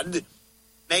bad,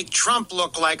 make Trump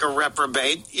look like a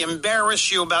reprobate, embarrass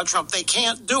you about Trump. They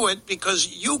can't do it because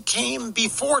you came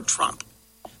before Trump.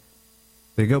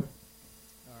 There you go.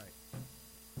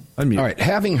 All right.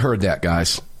 Having heard that,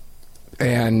 guys,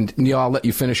 and Neil, I'll let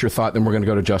you finish your thought, then we're going to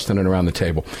go to Justin and around the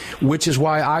table, which is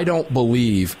why I don't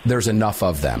believe there's enough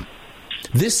of them.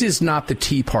 This is not the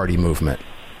Tea Party movement.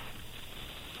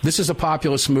 This is a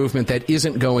populist movement that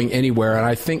isn't going anywhere, and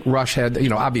I think Rush had,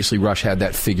 obviously Rush had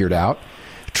that figured out.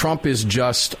 Trump is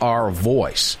just our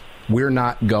voice. We're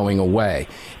not going away.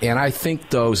 And I think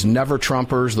those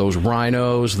never-Trumpers, those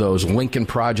rhinos, those Lincoln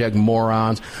Project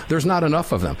morons, there's not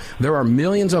enough of them. There are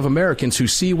millions of Americans who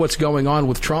see what's going on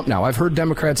with Trump now. I've heard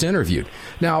Democrats interviewed.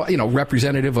 Now,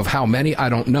 representative of how many, I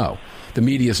don't know. The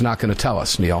media is not going to tell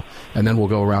us, Neil. And then we'll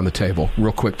go around the table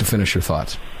real quick to finish your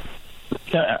thoughts.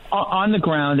 On the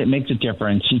ground, it makes a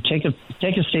difference. You take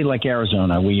a state like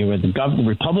Arizona, where you were the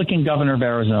Republican governor of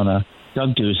Arizona,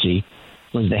 Doug Ducey,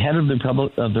 was the head of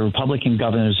the Republican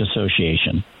Governors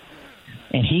Association.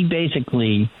 And he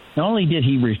basically, not only did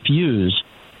he refuse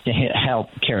to help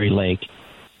Kari Lake,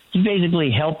 he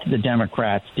basically helped the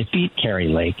Democrats defeat Kari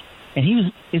Lake.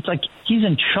 And it's like he's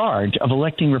in charge of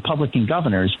electing Republican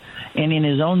governors, and in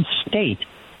his own state,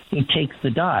 he takes the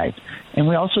dive. And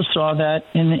we also saw that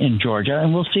in Georgia,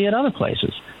 and we'll see it other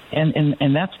places.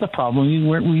 And that's the problem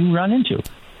we run into.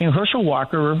 Herschel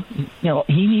Walker,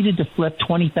 he needed to flip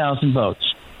 20,000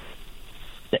 votes.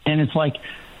 And it's like,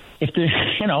 if there,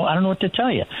 I don't know what to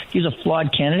tell you. He's a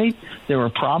flawed candidate. There were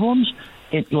problems.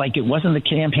 It wasn't the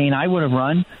campaign I would have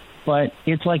run, but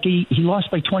it's like he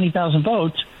lost by 20,000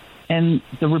 votes, and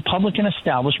the Republican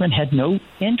establishment had no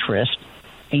interest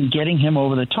in getting him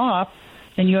over the top.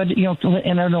 And you had,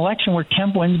 in an election where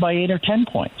Kemp wins by 8 or 10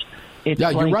 points.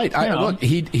 You're right. Look,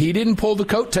 he didn't pull the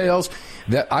coattails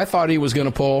that I thought he was going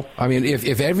to pull. I mean,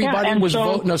 if everybody was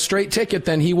voting a straight ticket,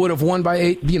 then he would have won by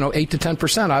 8 to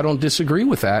 10%. I don't disagree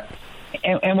with that.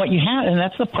 And what you have, and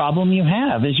that's the problem you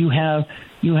have, is you have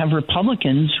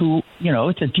Republicans who,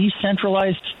 it's a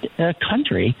decentralized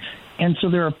country. And so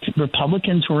there are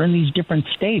Republicans who are in these different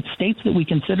states that we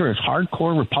consider as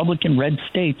hardcore Republican red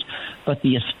states, but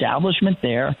the establishment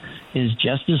there is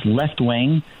just as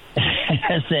left-wing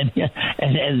as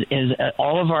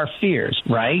all of our fears,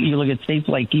 right? You look at states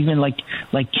like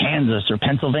Kansas or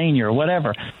Pennsylvania or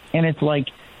whatever, and it's like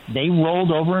they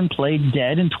rolled over and played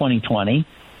dead in 2020,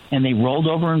 and they rolled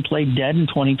over and played dead in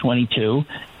 2022,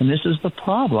 and this is the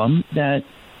problem that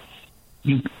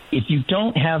if you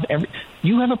don't have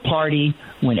you have a party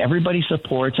when everybody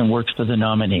supports and works for the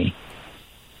nominee.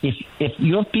 If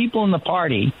you have people in the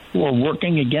party who are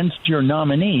working against your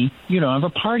nominee, you don't have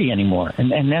a party anymore.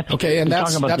 And that's okay. And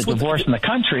that's talking about the divorce in the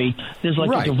country. There's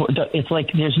it's like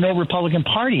there's no Republican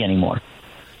Party anymore.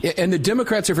 And the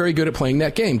Democrats are very good at playing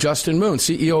that game. Justin Moon,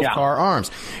 CEO of Car Arms.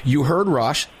 You heard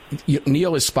Rush.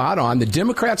 Neil is spot on. The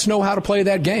Democrats know how to play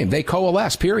that game. They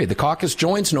coalesce, period. The caucus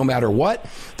joins no matter what.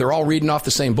 They're all reading off the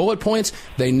same bullet points.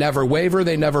 They never waver.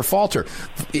 They never falter.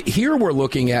 Here we're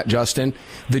looking at, Justin,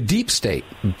 the deep state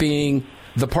being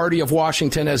the party of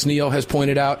Washington, as Neil has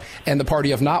pointed out, and the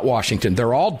party of not Washington.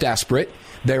 They're all desperate.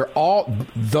 They're all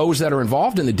those that are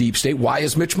involved in the deep state. Why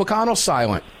is Mitch McConnell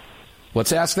silent?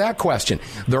 Let's ask that question.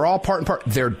 They're all part and part.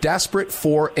 They're desperate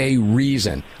for a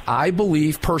reason. I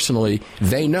believe, personally,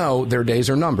 they know their days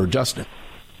are numbered. Justin.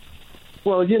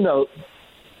 Well,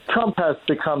 Trump has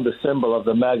become the symbol of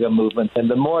the MAGA movement,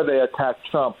 and the more they attack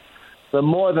Trump, the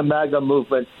more the MAGA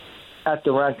movement at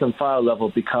the rank and file level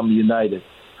become united.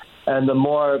 And the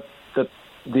more the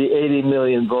 80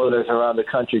 million voters around the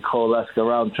country coalesce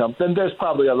around Trump, then there's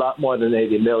probably a lot more than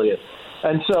 80 million.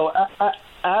 And so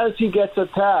as he gets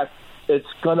attacked, it's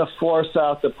going to force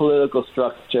out the political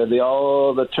structure,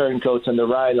 all the turncoats and the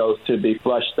rhinos to be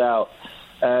flushed out.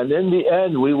 And in the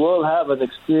end, we will have an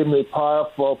extremely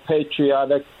powerful,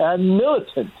 patriotic, and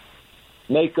militant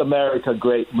Make America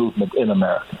Great movement in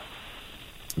America.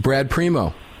 Brad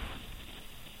Primo.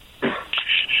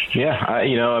 Yeah,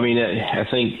 I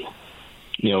think,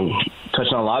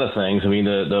 touching on a lot of things. I mean,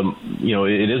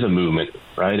 it is a movement,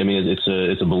 right? I mean,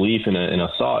 it's a belief in a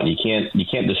thought. You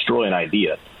can't destroy an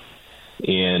idea.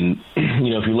 And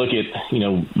if you look at,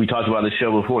 we talked about this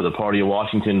show before, the Party of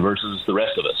Washington versus the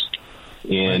rest of us.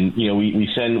 And we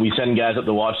send guys up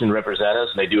to Washington to represent us,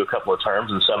 and they do a couple of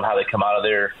terms, and somehow they come out of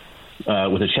there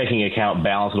with a checking account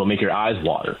balance that'll make your eyes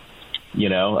water.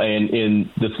 And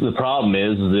the problem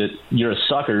is that you're a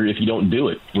sucker if you don't do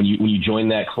it when you join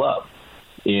that club.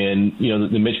 And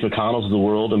the Mitch McConnells of the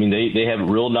world, I mean, they have it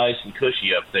real nice and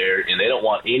cushy up there, and they don't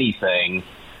want anything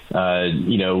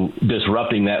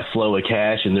disrupting that flow of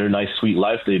cash and their nice sweet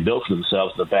life they built for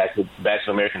themselves in the backs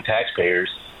of American taxpayers.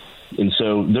 And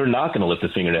so they're not going to lift a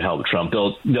finger to help Trump.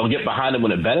 They'll get behind him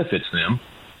when it benefits them.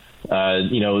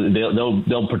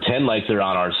 They'll pretend like they're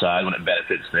on our side when it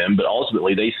benefits them, but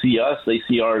ultimately they see us. They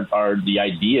see the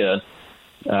idea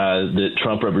that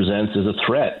Trump represents as a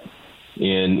threat.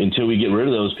 And until we get rid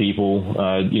of those people,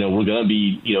 we're going to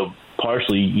be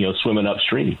partially swimming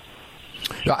upstream.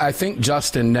 I think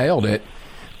Justin nailed it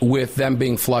with them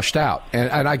being flushed out,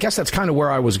 and I guess that's kind of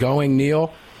where I was going,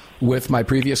 Neil, with my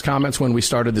previous comments when we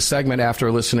started the segment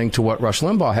after listening to what Rush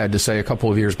Limbaugh had to say a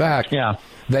couple of years back. Yeah.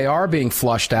 They are being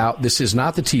flushed out. This is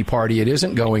not the Tea Party. It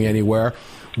isn't going anywhere.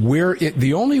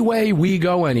 The only way we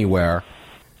go anywhere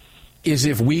is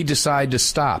if we decide to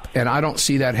stop. And I don't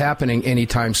see that happening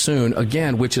anytime soon,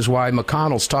 again, which is why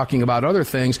McConnell's talking about other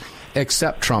things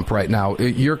except Trump right now.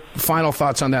 Your final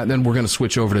thoughts on that, and then we're going to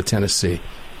switch over to Tennessee.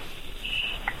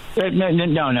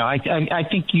 No. I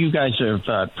think you guys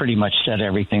have pretty much said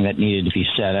everything that needed to be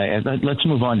said. Let's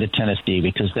move on to Tennessee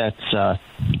because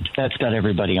that's got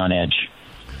everybody on edge.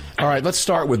 All right, let's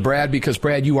start with Brad because,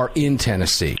 Brad, you are in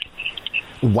Tennessee.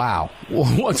 Wow.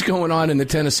 What's going on in the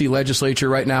Tennessee legislature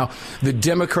right now? The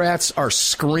Democrats are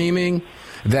screaming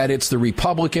that it's the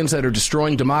Republicans that are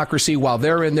destroying democracy while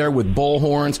they're in there with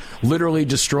bullhorns, literally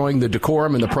destroying the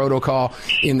decorum and the protocol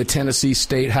in the Tennessee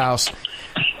State House.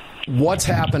 What's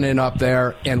happening up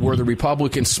there, and were the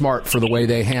Republicans smart for the way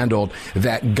they handled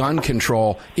that gun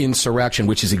control insurrection,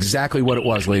 which is exactly what it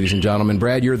was, ladies and gentlemen.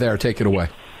 Brad, you're there. Take it away.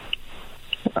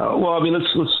 Well, I mean,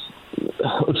 let's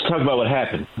talk about what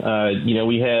happened.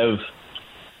 We have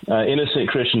innocent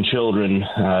Christian children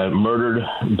murdered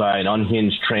by an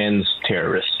unhinged trans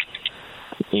terrorist.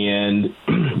 And,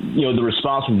 the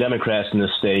response from Democrats in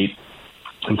this state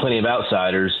and plenty of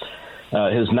outsiders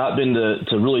has not been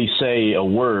to really say a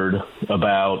word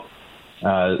about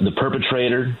the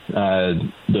perpetrator,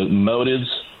 the motives,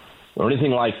 or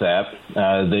anything like that.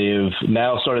 They've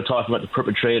now started talking about the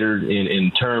perpetrator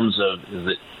in terms of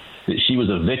that she was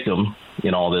a victim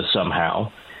in all this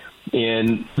somehow.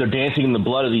 And they're dancing in the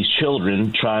blood of these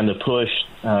children, trying to push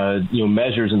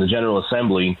measures in the General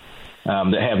Assembly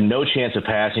that have no chance of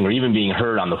passing or even being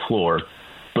heard on the floor.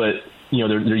 But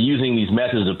they're using these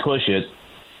methods to push it,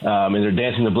 and they're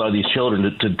dancing the blood of these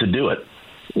children to do it.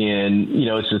 And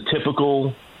it's a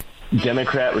typical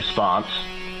Democrat response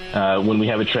when we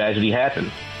have a tragedy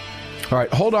happen. All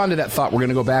right, hold on to that thought. We're going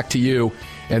to go back to you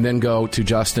and then go to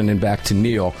Justin and back to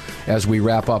Neil as we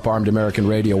wrap up Armed American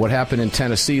Radio. What happened in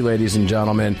Tennessee, ladies and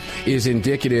gentlemen, is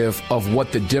indicative of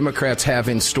what the Democrats have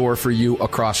in store for you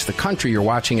across the country. You're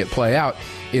watching it play out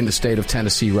in the state of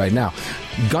Tennessee right now.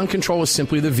 Gun control is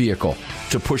simply the vehicle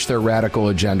to push their radical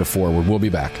agenda forward. We'll be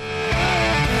back.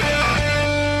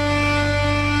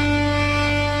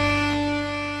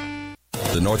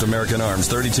 The North American Arms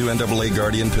 32 NAA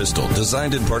Guardian pistol,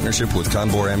 designed in partnership with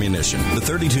Conbor Ammunition. The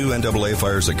 32 NAA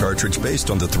fires a cartridge based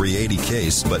on the 380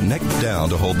 case, but neck down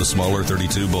to hold the smaller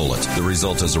 32 bullet. The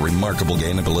result is a remarkable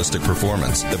gain in ballistic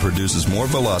performance that produces more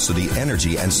velocity,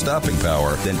 energy, and stopping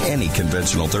power than any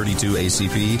conventional 32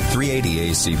 ACP,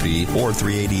 380 ACP, or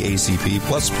 380 ACP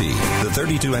plus P. The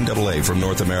 32 NAA from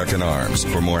North American Arms.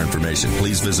 For more information,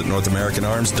 please visit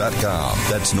NorthAmericanArms.com.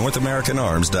 That's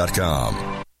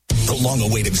NorthAmericanArms.com. The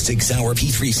long-awaited 6-hour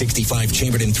P365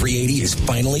 chambered in 380 is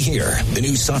finally here. The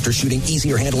new softer shooting,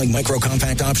 easier handling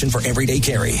micro-compact option for everyday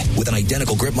carry. With an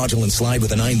identical grip module and slide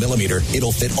with a 9mm,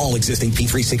 it'll fit all existing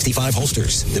P365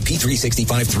 holsters. The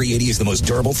P365 380 is the most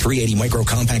durable 380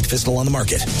 micro-compact pistol on the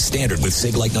market. Standard with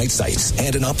SIG-like night sights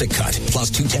and an optic cut, plus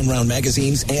 2 10-round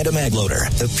magazines and a mag loader.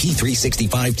 The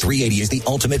P365 380 is the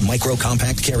ultimate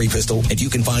micro-compact carry pistol, and you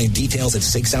can find details at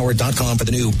SIGSauer.com for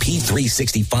the new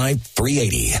P365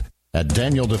 380. At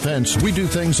Daniel Defense, we do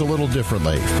things a little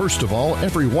differently. First of all,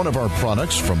 every one of our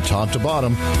products, from top to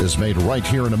bottom, is made right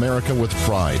here in America with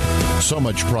pride. So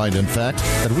much pride, in fact,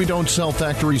 that we don't sell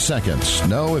factory seconds.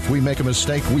 No, if we make a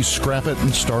mistake, we scrap it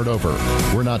and start over.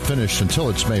 We're not finished until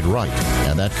it's made right.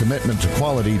 And that commitment to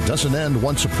quality doesn't end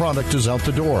once a product is out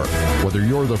the door. Whether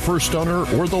you're the first owner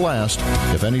or the last,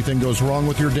 if anything goes wrong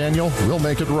with your Daniel, we'll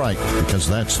make it right, because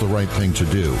that's the right thing to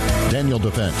do. Daniel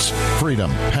Defense.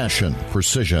 Freedom, passion,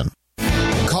 precision.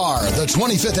 Car, the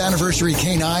 25th anniversary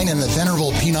K9 and the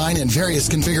venerable P9 in various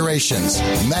configurations.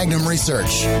 Magnum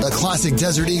Research, the classic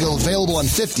Desert Eagle available in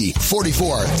 50,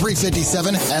 44,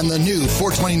 357, and the new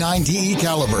 429 DE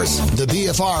calibers. The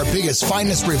BFR biggest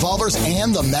finest revolvers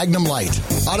and the Magnum Light.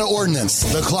 Auto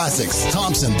Ordnance, the classics.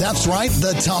 Thompson, that's right,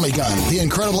 the Tommy gun, the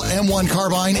incredible M1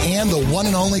 carbine, and the one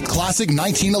and only classic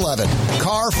 1911.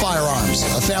 Car Firearms,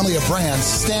 a family of brands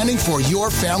standing for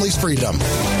your family's freedom.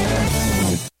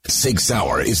 Sig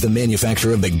Sauer is the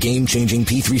manufacturer of the game-changing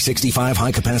P365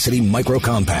 high-capacity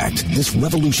micro-compact. This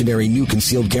revolutionary new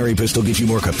concealed carry pistol gives you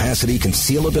more capacity,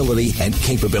 concealability, and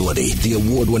capability. The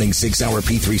award-winning Sig Sauer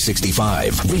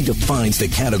P365 redefines the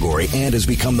category and has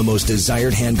become the most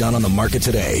desired handgun on the market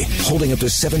today. Holding up to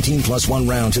 17+1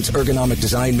 rounds, its ergonomic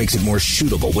design makes it more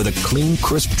shootable with a clean,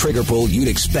 crisp trigger pull you'd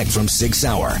expect from Sig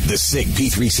Sauer. The Sig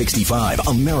P365,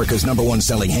 America's #1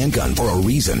 selling handgun for a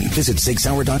reason. Visit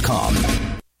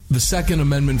SigSauer.com. The Second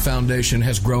Amendment Foundation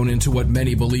has grown into what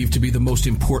many believe to be the most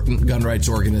important gun rights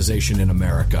organization in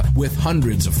America. With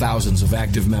hundreds of thousands of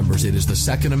active members, it is the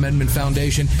Second Amendment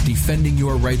Foundation defending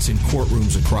your rights in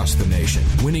courtrooms across the nation.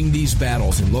 Winning these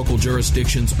battles in local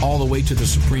jurisdictions all the way to the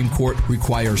Supreme Court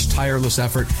requires tireless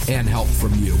effort and help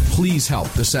from you. Please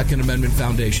help the Second Amendment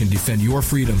Foundation defend your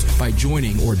freedoms by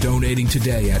joining or donating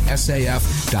today at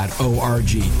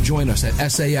saf.org. Join us at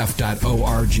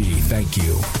saf.org. Thank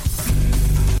you.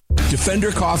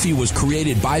 Defender Coffee was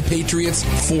created by Patriots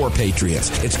for Patriots.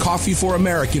 It's coffee for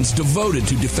Americans devoted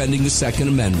to defending the Second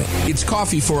Amendment. It's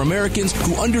coffee for Americans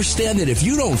who understand that if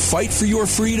you don't fight for your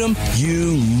freedom,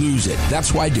 you lose it.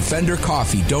 That's why Defender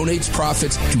Coffee donates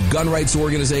profits to gun rights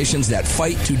organizations that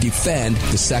fight to defend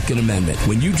the Second Amendment.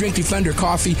 When you drink Defender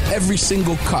Coffee, every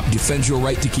single cup defends your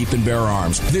right to keep and bear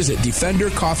arms. Visit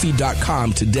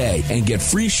DefenderCoffee.com today and get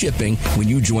free shipping when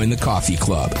you join the coffee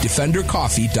club.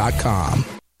 DefenderCoffee.com.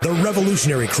 The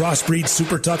revolutionary Crossbreed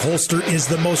Super Tuck holster is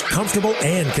the most comfortable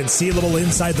and concealable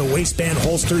inside the waistband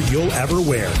holster you'll ever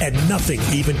wear, and nothing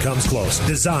even comes close.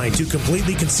 Designed to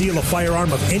completely conceal a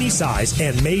firearm of any size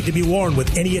and made to be worn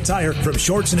with any attire, from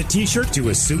shorts and a t-shirt to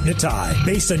a suit and a tie.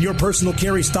 Based on your personal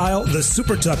carry style, the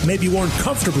Super Tuck may be worn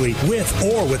comfortably with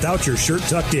or without your shirt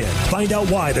tucked in. Find out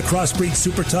why the Crossbreed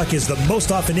Super Tuck is the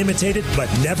most often imitated but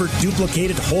never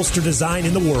duplicated holster design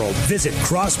in the world. Visit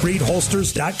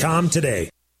crossbreedholsters.com today.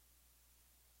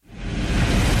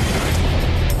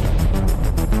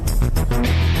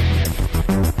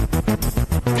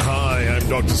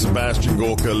 Dr. Sebastian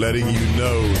Gorka letting you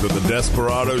know that the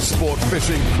Desperado Sport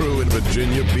Fishing Crew in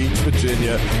Virginia Beach,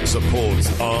 Virginia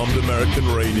supports Armed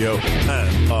American Radio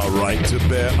and our right to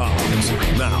bear arms.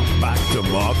 Now, back to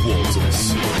Mark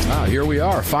Walters. Here we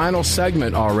are. Final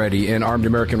segment already in Armed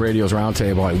American Radio's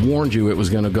Roundtable. I warned you it was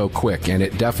going to go quick, and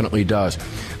it definitely does.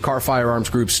 Car Firearms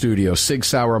Group Studio, Sig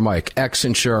Sauer Mike, X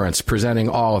Insurance, presenting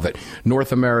all of it.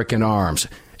 North American Arms.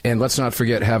 And let's not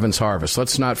forget Heaven's Harvest.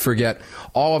 Let's not forget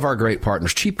all of our great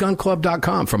partners.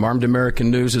 CheapGunClub.com from Armed American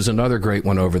News is another great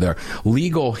one over there.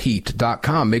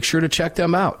 LegalHeat.com. Make sure to check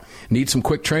them out. Need some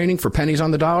quick training for pennies on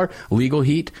the dollar? Legal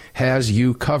Heat has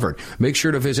you covered. Make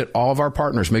sure to visit all of our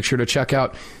partners. Make sure to check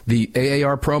out the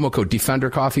AAR promo code,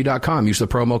 DefenderCoffee.com. Use the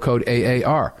promo code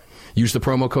AAR. Use the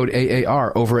promo code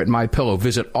AAR over at MyPillow.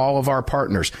 Visit all of our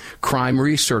partners.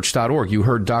 CrimeResearch.org. You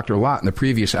heard Dr. Lott in the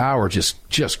previous hour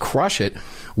just crush it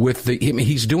with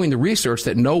he's doing the research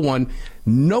that no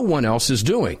one else is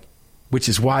doing, which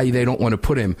is why they don't want to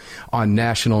put him on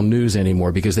national news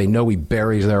anymore, because they know he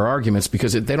buries their arguments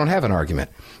because they don't have an argument.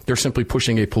 They're simply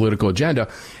pushing a political agenda,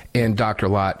 and Dr.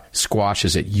 Lott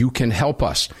squashes it. You can help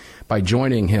us by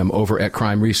joining him over at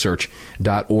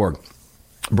CrimeResearch.org.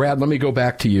 Brad, let me go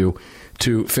back to you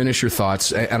to finish your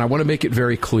thoughts, and I want to make it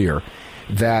very clear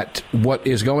that what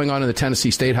is going on in the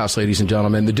Tennessee Statehouse, ladies and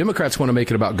gentlemen, the Democrats want to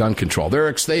make it about gun control.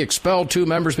 They expelled 2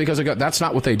 members because of gun. That's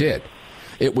not what they did.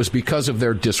 It was because of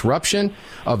their disruption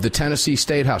of the Tennessee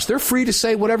Statehouse. They're free to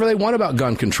say whatever they want about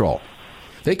gun control.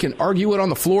 They can argue it on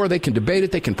the floor. They can debate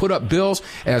it. They can put up bills,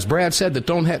 as Brad said, that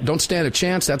don't stand a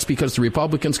chance. That's because the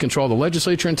Republicans control the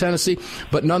legislature in Tennessee.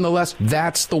 But nonetheless,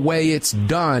 that's the way it's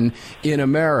done in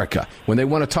America. When they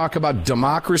want to talk about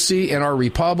democracy and our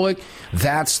republic,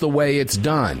 that's the way it's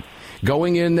done.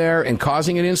 Going in there and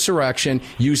causing an insurrection,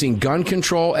 using gun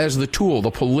control as the tool,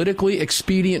 the politically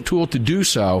expedient tool to do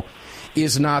so,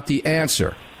 is not the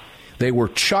answer. They were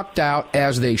chucked out,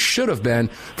 as they should have been,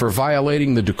 for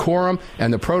violating the decorum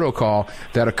and the protocol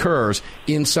that occurs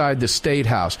inside the State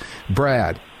House.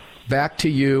 Brad, back to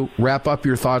you. Wrap up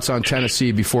your thoughts on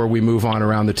Tennessee before we move on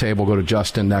around the table. Go to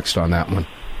Justin next on that one.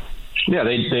 Yeah,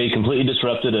 they completely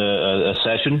disrupted a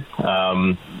session.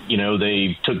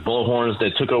 They took bullhorns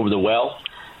that took over the well.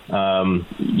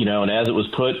 And as it was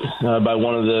put by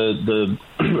one of the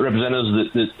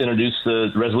representatives that introduced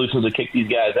the resolutions to kick these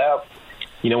guys out,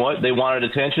 you know what? They wanted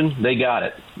attention. They got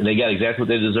it. And they got exactly what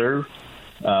they deserve.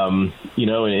 And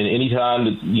any time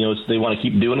that, they want to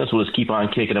keep doing this, we'll just keep on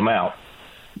kicking them out.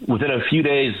 Within a few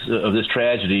days of this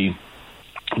tragedy,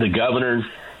 the governor,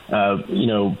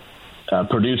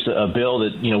 produced a bill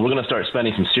that, we're going to start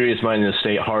spending some serious money in the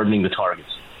state hardening the targets,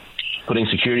 putting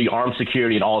armed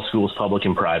security in all schools, public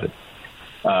and private,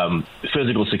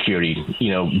 physical security,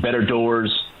 better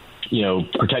doors,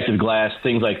 protective glass,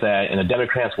 things like that. And the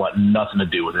Democrats want nothing to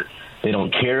do with it. They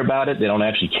don't care about it. They don't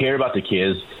actually care about the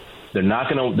kids. They're not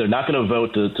going to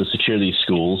vote to secure these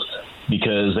schools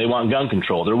because they want gun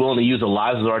control. They're willing to use the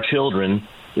lives of our children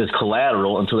as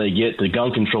collateral until they get the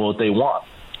gun control that they want.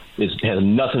 It has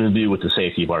nothing to do with the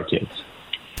safety of our kids.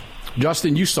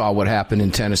 Justin, you saw what happened in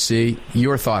Tennessee.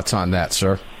 Your thoughts on that,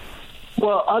 sir?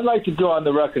 Well, I'd like to go on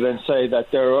the record and say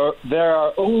that there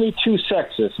are only two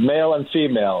sexes, male and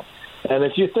female. And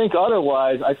if you think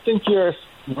otherwise, I think you're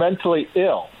mentally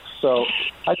ill. So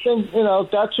I think,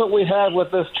 that's what we have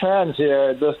with this trans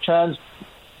here, this trans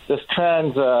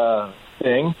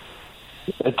thing.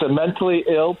 It's a mentally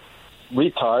ill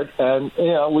retard, and,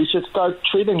 we should start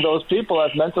treating those people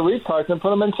as mental retards and put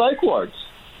them in psych wards.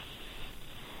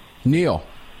 Neil,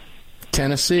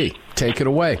 Tennessee, take it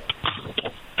away.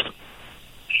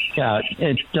 Yeah,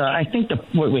 I think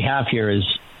what we have here is,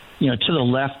 to the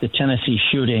left, the Tennessee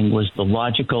shooting was the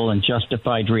logical and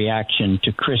justified reaction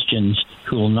to Christians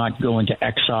who will not go into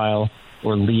exile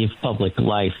or leave public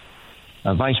life.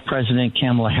 Vice President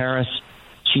Kamala Harris,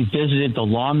 she visited the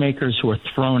lawmakers who were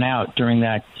thrown out during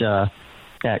that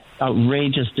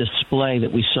outrageous display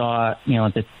that we saw,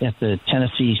 at the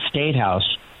Tennessee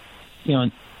Statehouse.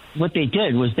 What they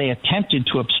did was they attempted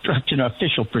to obstruct an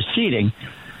official proceeding.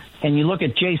 And you look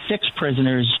at J6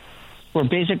 prisoners who are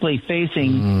basically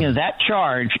facing, that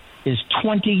charge is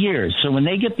 20 years. So when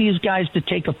they get these guys to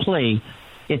take a plea,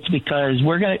 it's because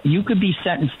you could be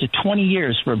sentenced to 20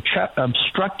 years for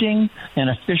obstructing an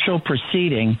official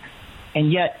proceeding,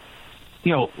 and yet,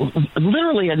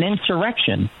 literally an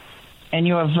insurrection. And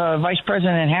you have Vice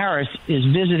President Harris is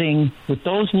visiting with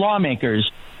those lawmakers,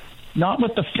 not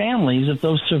with the families of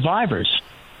those survivors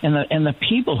and the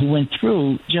people who went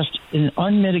through just an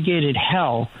unmitigated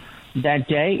hell that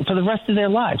day for the rest of their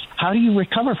lives. How do you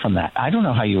recover from that? I don't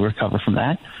know how you recover from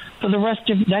that. For the rest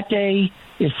of that day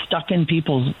is stuck in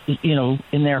people's,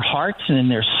 in their hearts and in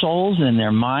their souls and in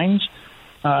their minds.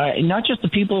 Not just the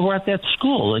people who are at that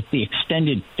school, like the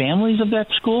extended families of that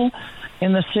school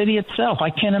and the city itself. I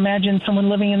can't imagine someone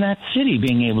living in that city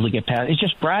being able to get past. It's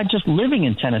just Brad just living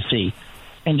in Tennessee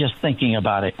and just thinking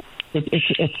about it.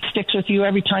 It sticks with you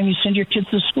every time you send your kids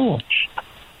to school.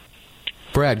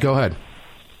 Brad, go ahead.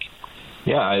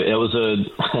 Yeah, it was a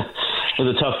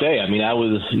tough day. I mean, I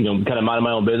was, kind of minding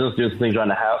my own business, doing some things around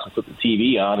the house, and put the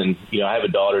TV on, and I have a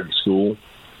daughter at school,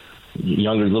 a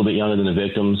little bit younger than the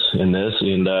victims in this,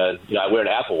 and I wear an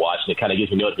Apple Watch, and it kind of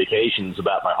gives me notifications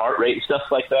about my heart rate and stuff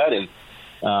like that, and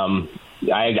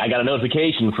I got a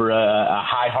notification for a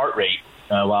high heart rate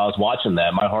while I was watching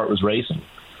that. My heart was racing.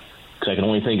 Because I can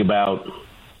only think about,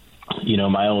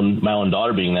 my own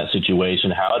daughter being in that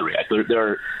situation, how I'd react.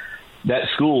 That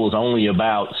school is only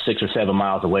about 6 or 7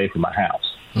 miles away from my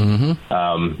house.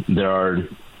 Mm-hmm. There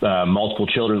are multiple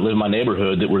children that live in my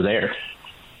neighborhood that were there,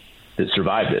 that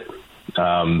survived it.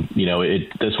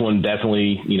 This one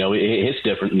definitely, it hits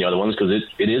different than the other ones because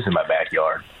it is in my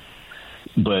backyard.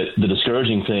 But the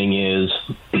discouraging thing is,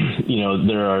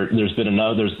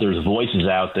 there's voices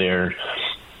out there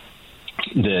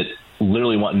that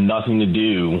literally want nothing to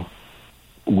do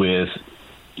with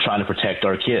trying to protect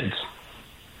our kids.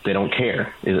 They don't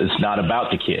care. It's not about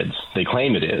the kids. They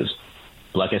claim it is.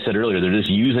 But like I said earlier, they're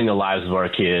just using the lives of our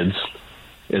kids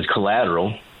as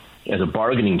collateral, as a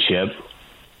bargaining chip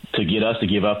to get us to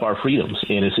give up our freedoms.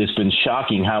 And it's been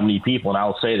shocking how many people, and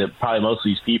I'll say that probably most of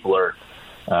these people are,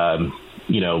 for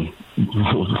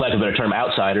lack of a better term,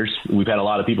 outsiders. We've had a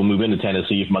lot of people move into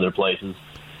Tennessee from other places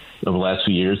over the last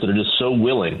few years that are just so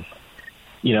willing,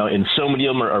 and so many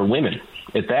of them are women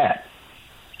at that.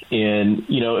 And,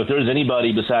 if there's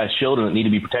anybody besides children that need to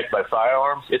be protected by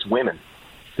firearms, it's women.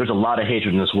 There's a lot of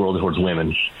hatred in this world towards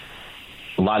women.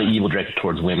 A lot of evil directed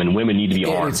towards women. Women need to be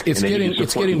armed. It's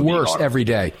getting worse every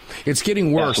day. It's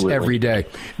getting worse every day.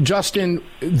 Justin,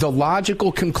 the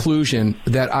logical conclusion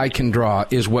that I can draw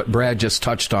is what Brad just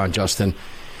touched on, Justin.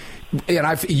 And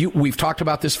we've talked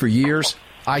about this for years.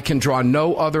 I can draw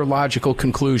no other logical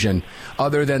conclusion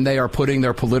other than they are putting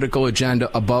their political agenda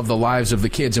above the lives of the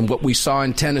kids. And what we saw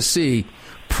in Tennessee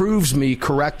proves me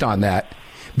correct on that,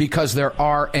 because there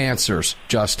are answers,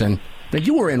 Justin. Now,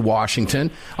 you were in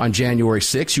Washington on January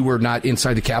 6th. You were not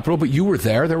inside the Capitol, but you were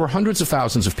there. There were hundreds of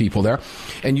thousands of people there.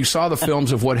 And you saw the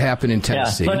films of what happened in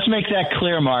Tennessee. Yeah, let's make that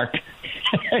clear, Mark.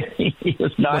 He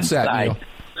was not What's inside.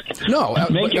 That, Neil? No,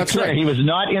 make it clear. Right. He was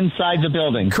not inside the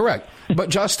building. Correct. But,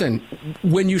 Justin,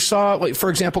 when you saw, like, for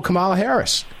example, Kamala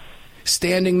Harris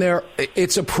standing there,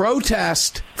 it's a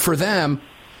protest for them,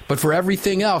 but for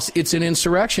everything else, it's an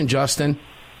insurrection, Justin.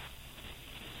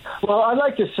 Well, I'd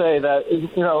like to say that,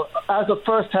 as a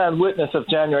first-hand witness of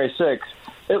January 6th,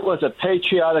 it was a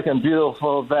patriotic and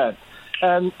beautiful event.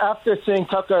 And after seeing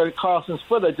Tucker Carlson's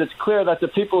footage, it's clear that the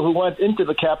people who went into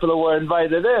the Capitol were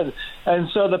invited in. And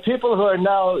so the people who are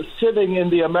now sitting in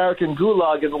the American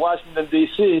gulag in Washington,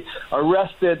 D.C.,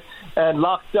 arrested and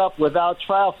locked up without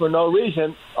trial for no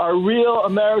reason, are real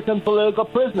American political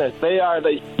prisoners. They are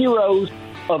the heroes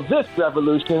of this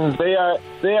revolution. They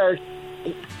are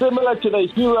similar to the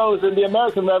heroes in the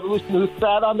American Revolution who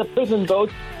sat on the prison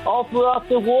boats all throughout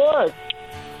the war.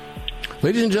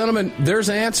 Ladies and gentlemen, there's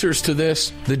answers to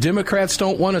this. The Democrats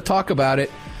don't want to talk about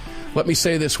it. Let me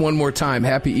say this one more time.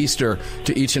 Happy Easter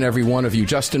to each and every one of you.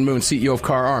 Justin Moon, CEO of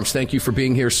Car Arms, thank you for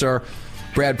being here, sir.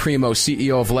 Brad Primo,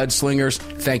 CEO of Lead Slingers,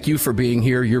 thank you for being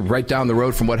here. You're right down the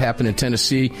road from what happened in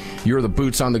Tennessee. You're the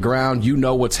boots on the ground. You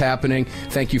know what's happening.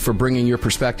 Thank you for bringing your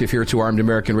perspective here to Armed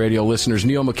American Radio listeners.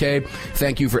 Neil McCabe,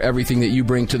 thank you for everything that you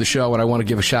bring to the show, and I want to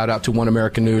give a shout-out to One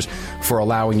American News for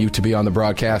allowing you to be on the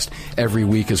broadcast every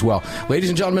week as well. Ladies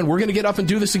and gentlemen, we're going to get up and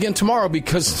do this again tomorrow,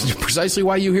 because precisely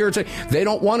why you hear it today, they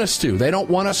don't want us to. They don't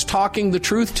want us talking the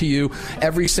truth to you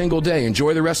every single day.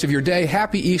 Enjoy the rest of your day.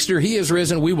 Happy Easter. He is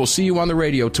risen. We will see you on the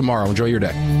radio tomorrow. Enjoy your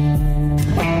day.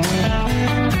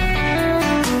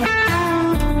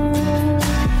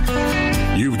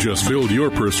 You've just filled your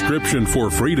prescription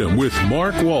for freedom with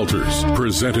Mark Walters,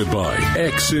 presented by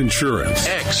X Insurance.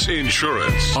 X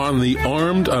Insurance. On the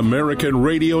Armed American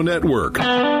Radio Network.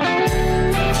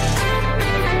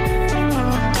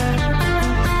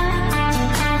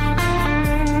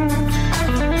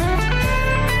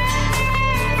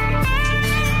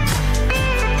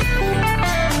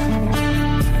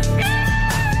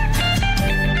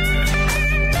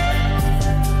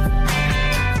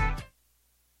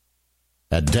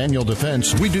 At Daniel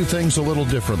Defense, we do things a little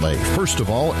differently. First of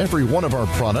all, every one of our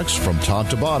products, from top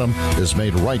to bottom, is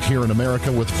made right here in America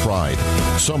with pride.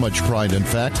 So much pride, in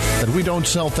fact, that we don't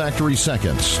sell factory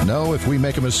seconds. No, if we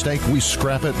make a mistake, we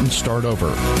scrap it and start over.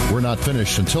 We're not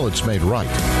finished until it's made right.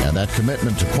 And that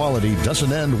commitment to quality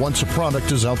doesn't end once a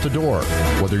product is out the door.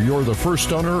 Whether you're the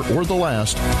first owner or the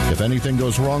last, if anything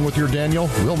goes wrong with your Daniel,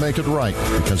 we'll make it right,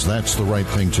 because that's the right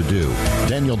thing to do.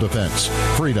 Daniel Defense.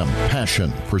 Freedom,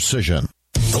 passion, precision.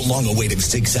 The long-awaited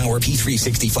Sig Sauer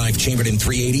P365 chambered in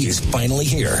 380 is finally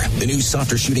here. The new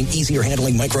softer shooting, easier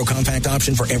handling micro-compact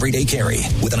option for everyday carry.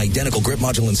 With an identical grip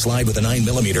module and slide with a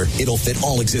 9mm, it'll fit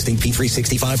all existing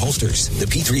P365 holsters. The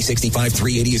P365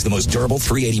 380 is the most durable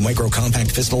 380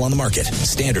 micro-compact pistol on the market.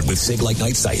 Standard with SIG-like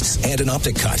night sights and an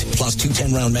optic cut, plus 2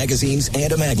 10-round magazines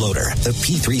and a mag loader. The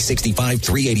P365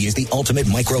 380 is the ultimate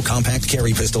micro-compact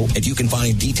carry pistol, and you can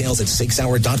find details at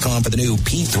SigSauer.com for the new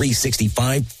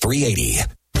P365 380.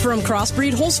 From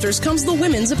Crossbreed Holsters comes the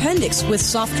Women's Appendix. With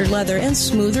softer leather and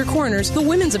smoother corners, the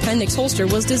Women's Appendix holster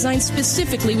was designed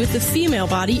specifically with the female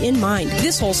body in mind.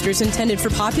 This holster is intended for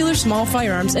popular small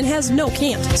firearms and has no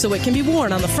cant, so it can be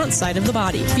worn on the front side of the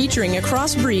body. Featuring a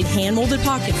crossbreed hand-molded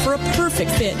pocket for a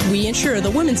perfect fit, we ensure the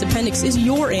Women's Appendix is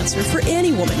your answer for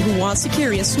any woman who wants to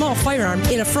carry a small firearm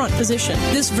in a front position.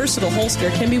 This versatile holster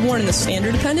can be worn in the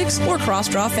standard appendix or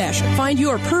cross-draw fashion. Find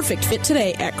your perfect fit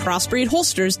today at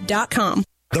crossbreedholsters.com.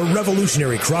 The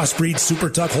revolutionary Crossbreed Super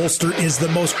Tuck holster is the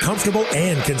most comfortable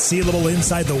and concealable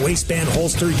inside the waistband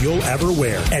holster you'll ever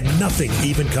wear, and nothing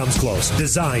even comes close.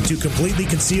 Designed to completely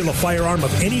conceal a firearm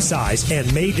of any size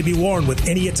and made to be worn with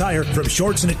any attire, from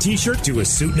shorts and a t-shirt to a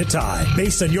suit and a tie.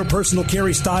 Based on your personal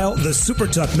carry style, the Super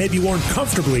Tuck may be worn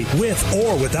comfortably with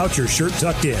or without your shirt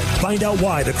tucked in. Find out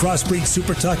why the Crossbreed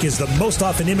Super Tuck is the most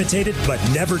often imitated but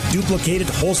never duplicated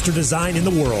holster design in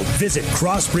the world. Visit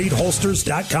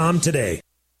crossbreedholsters.com today.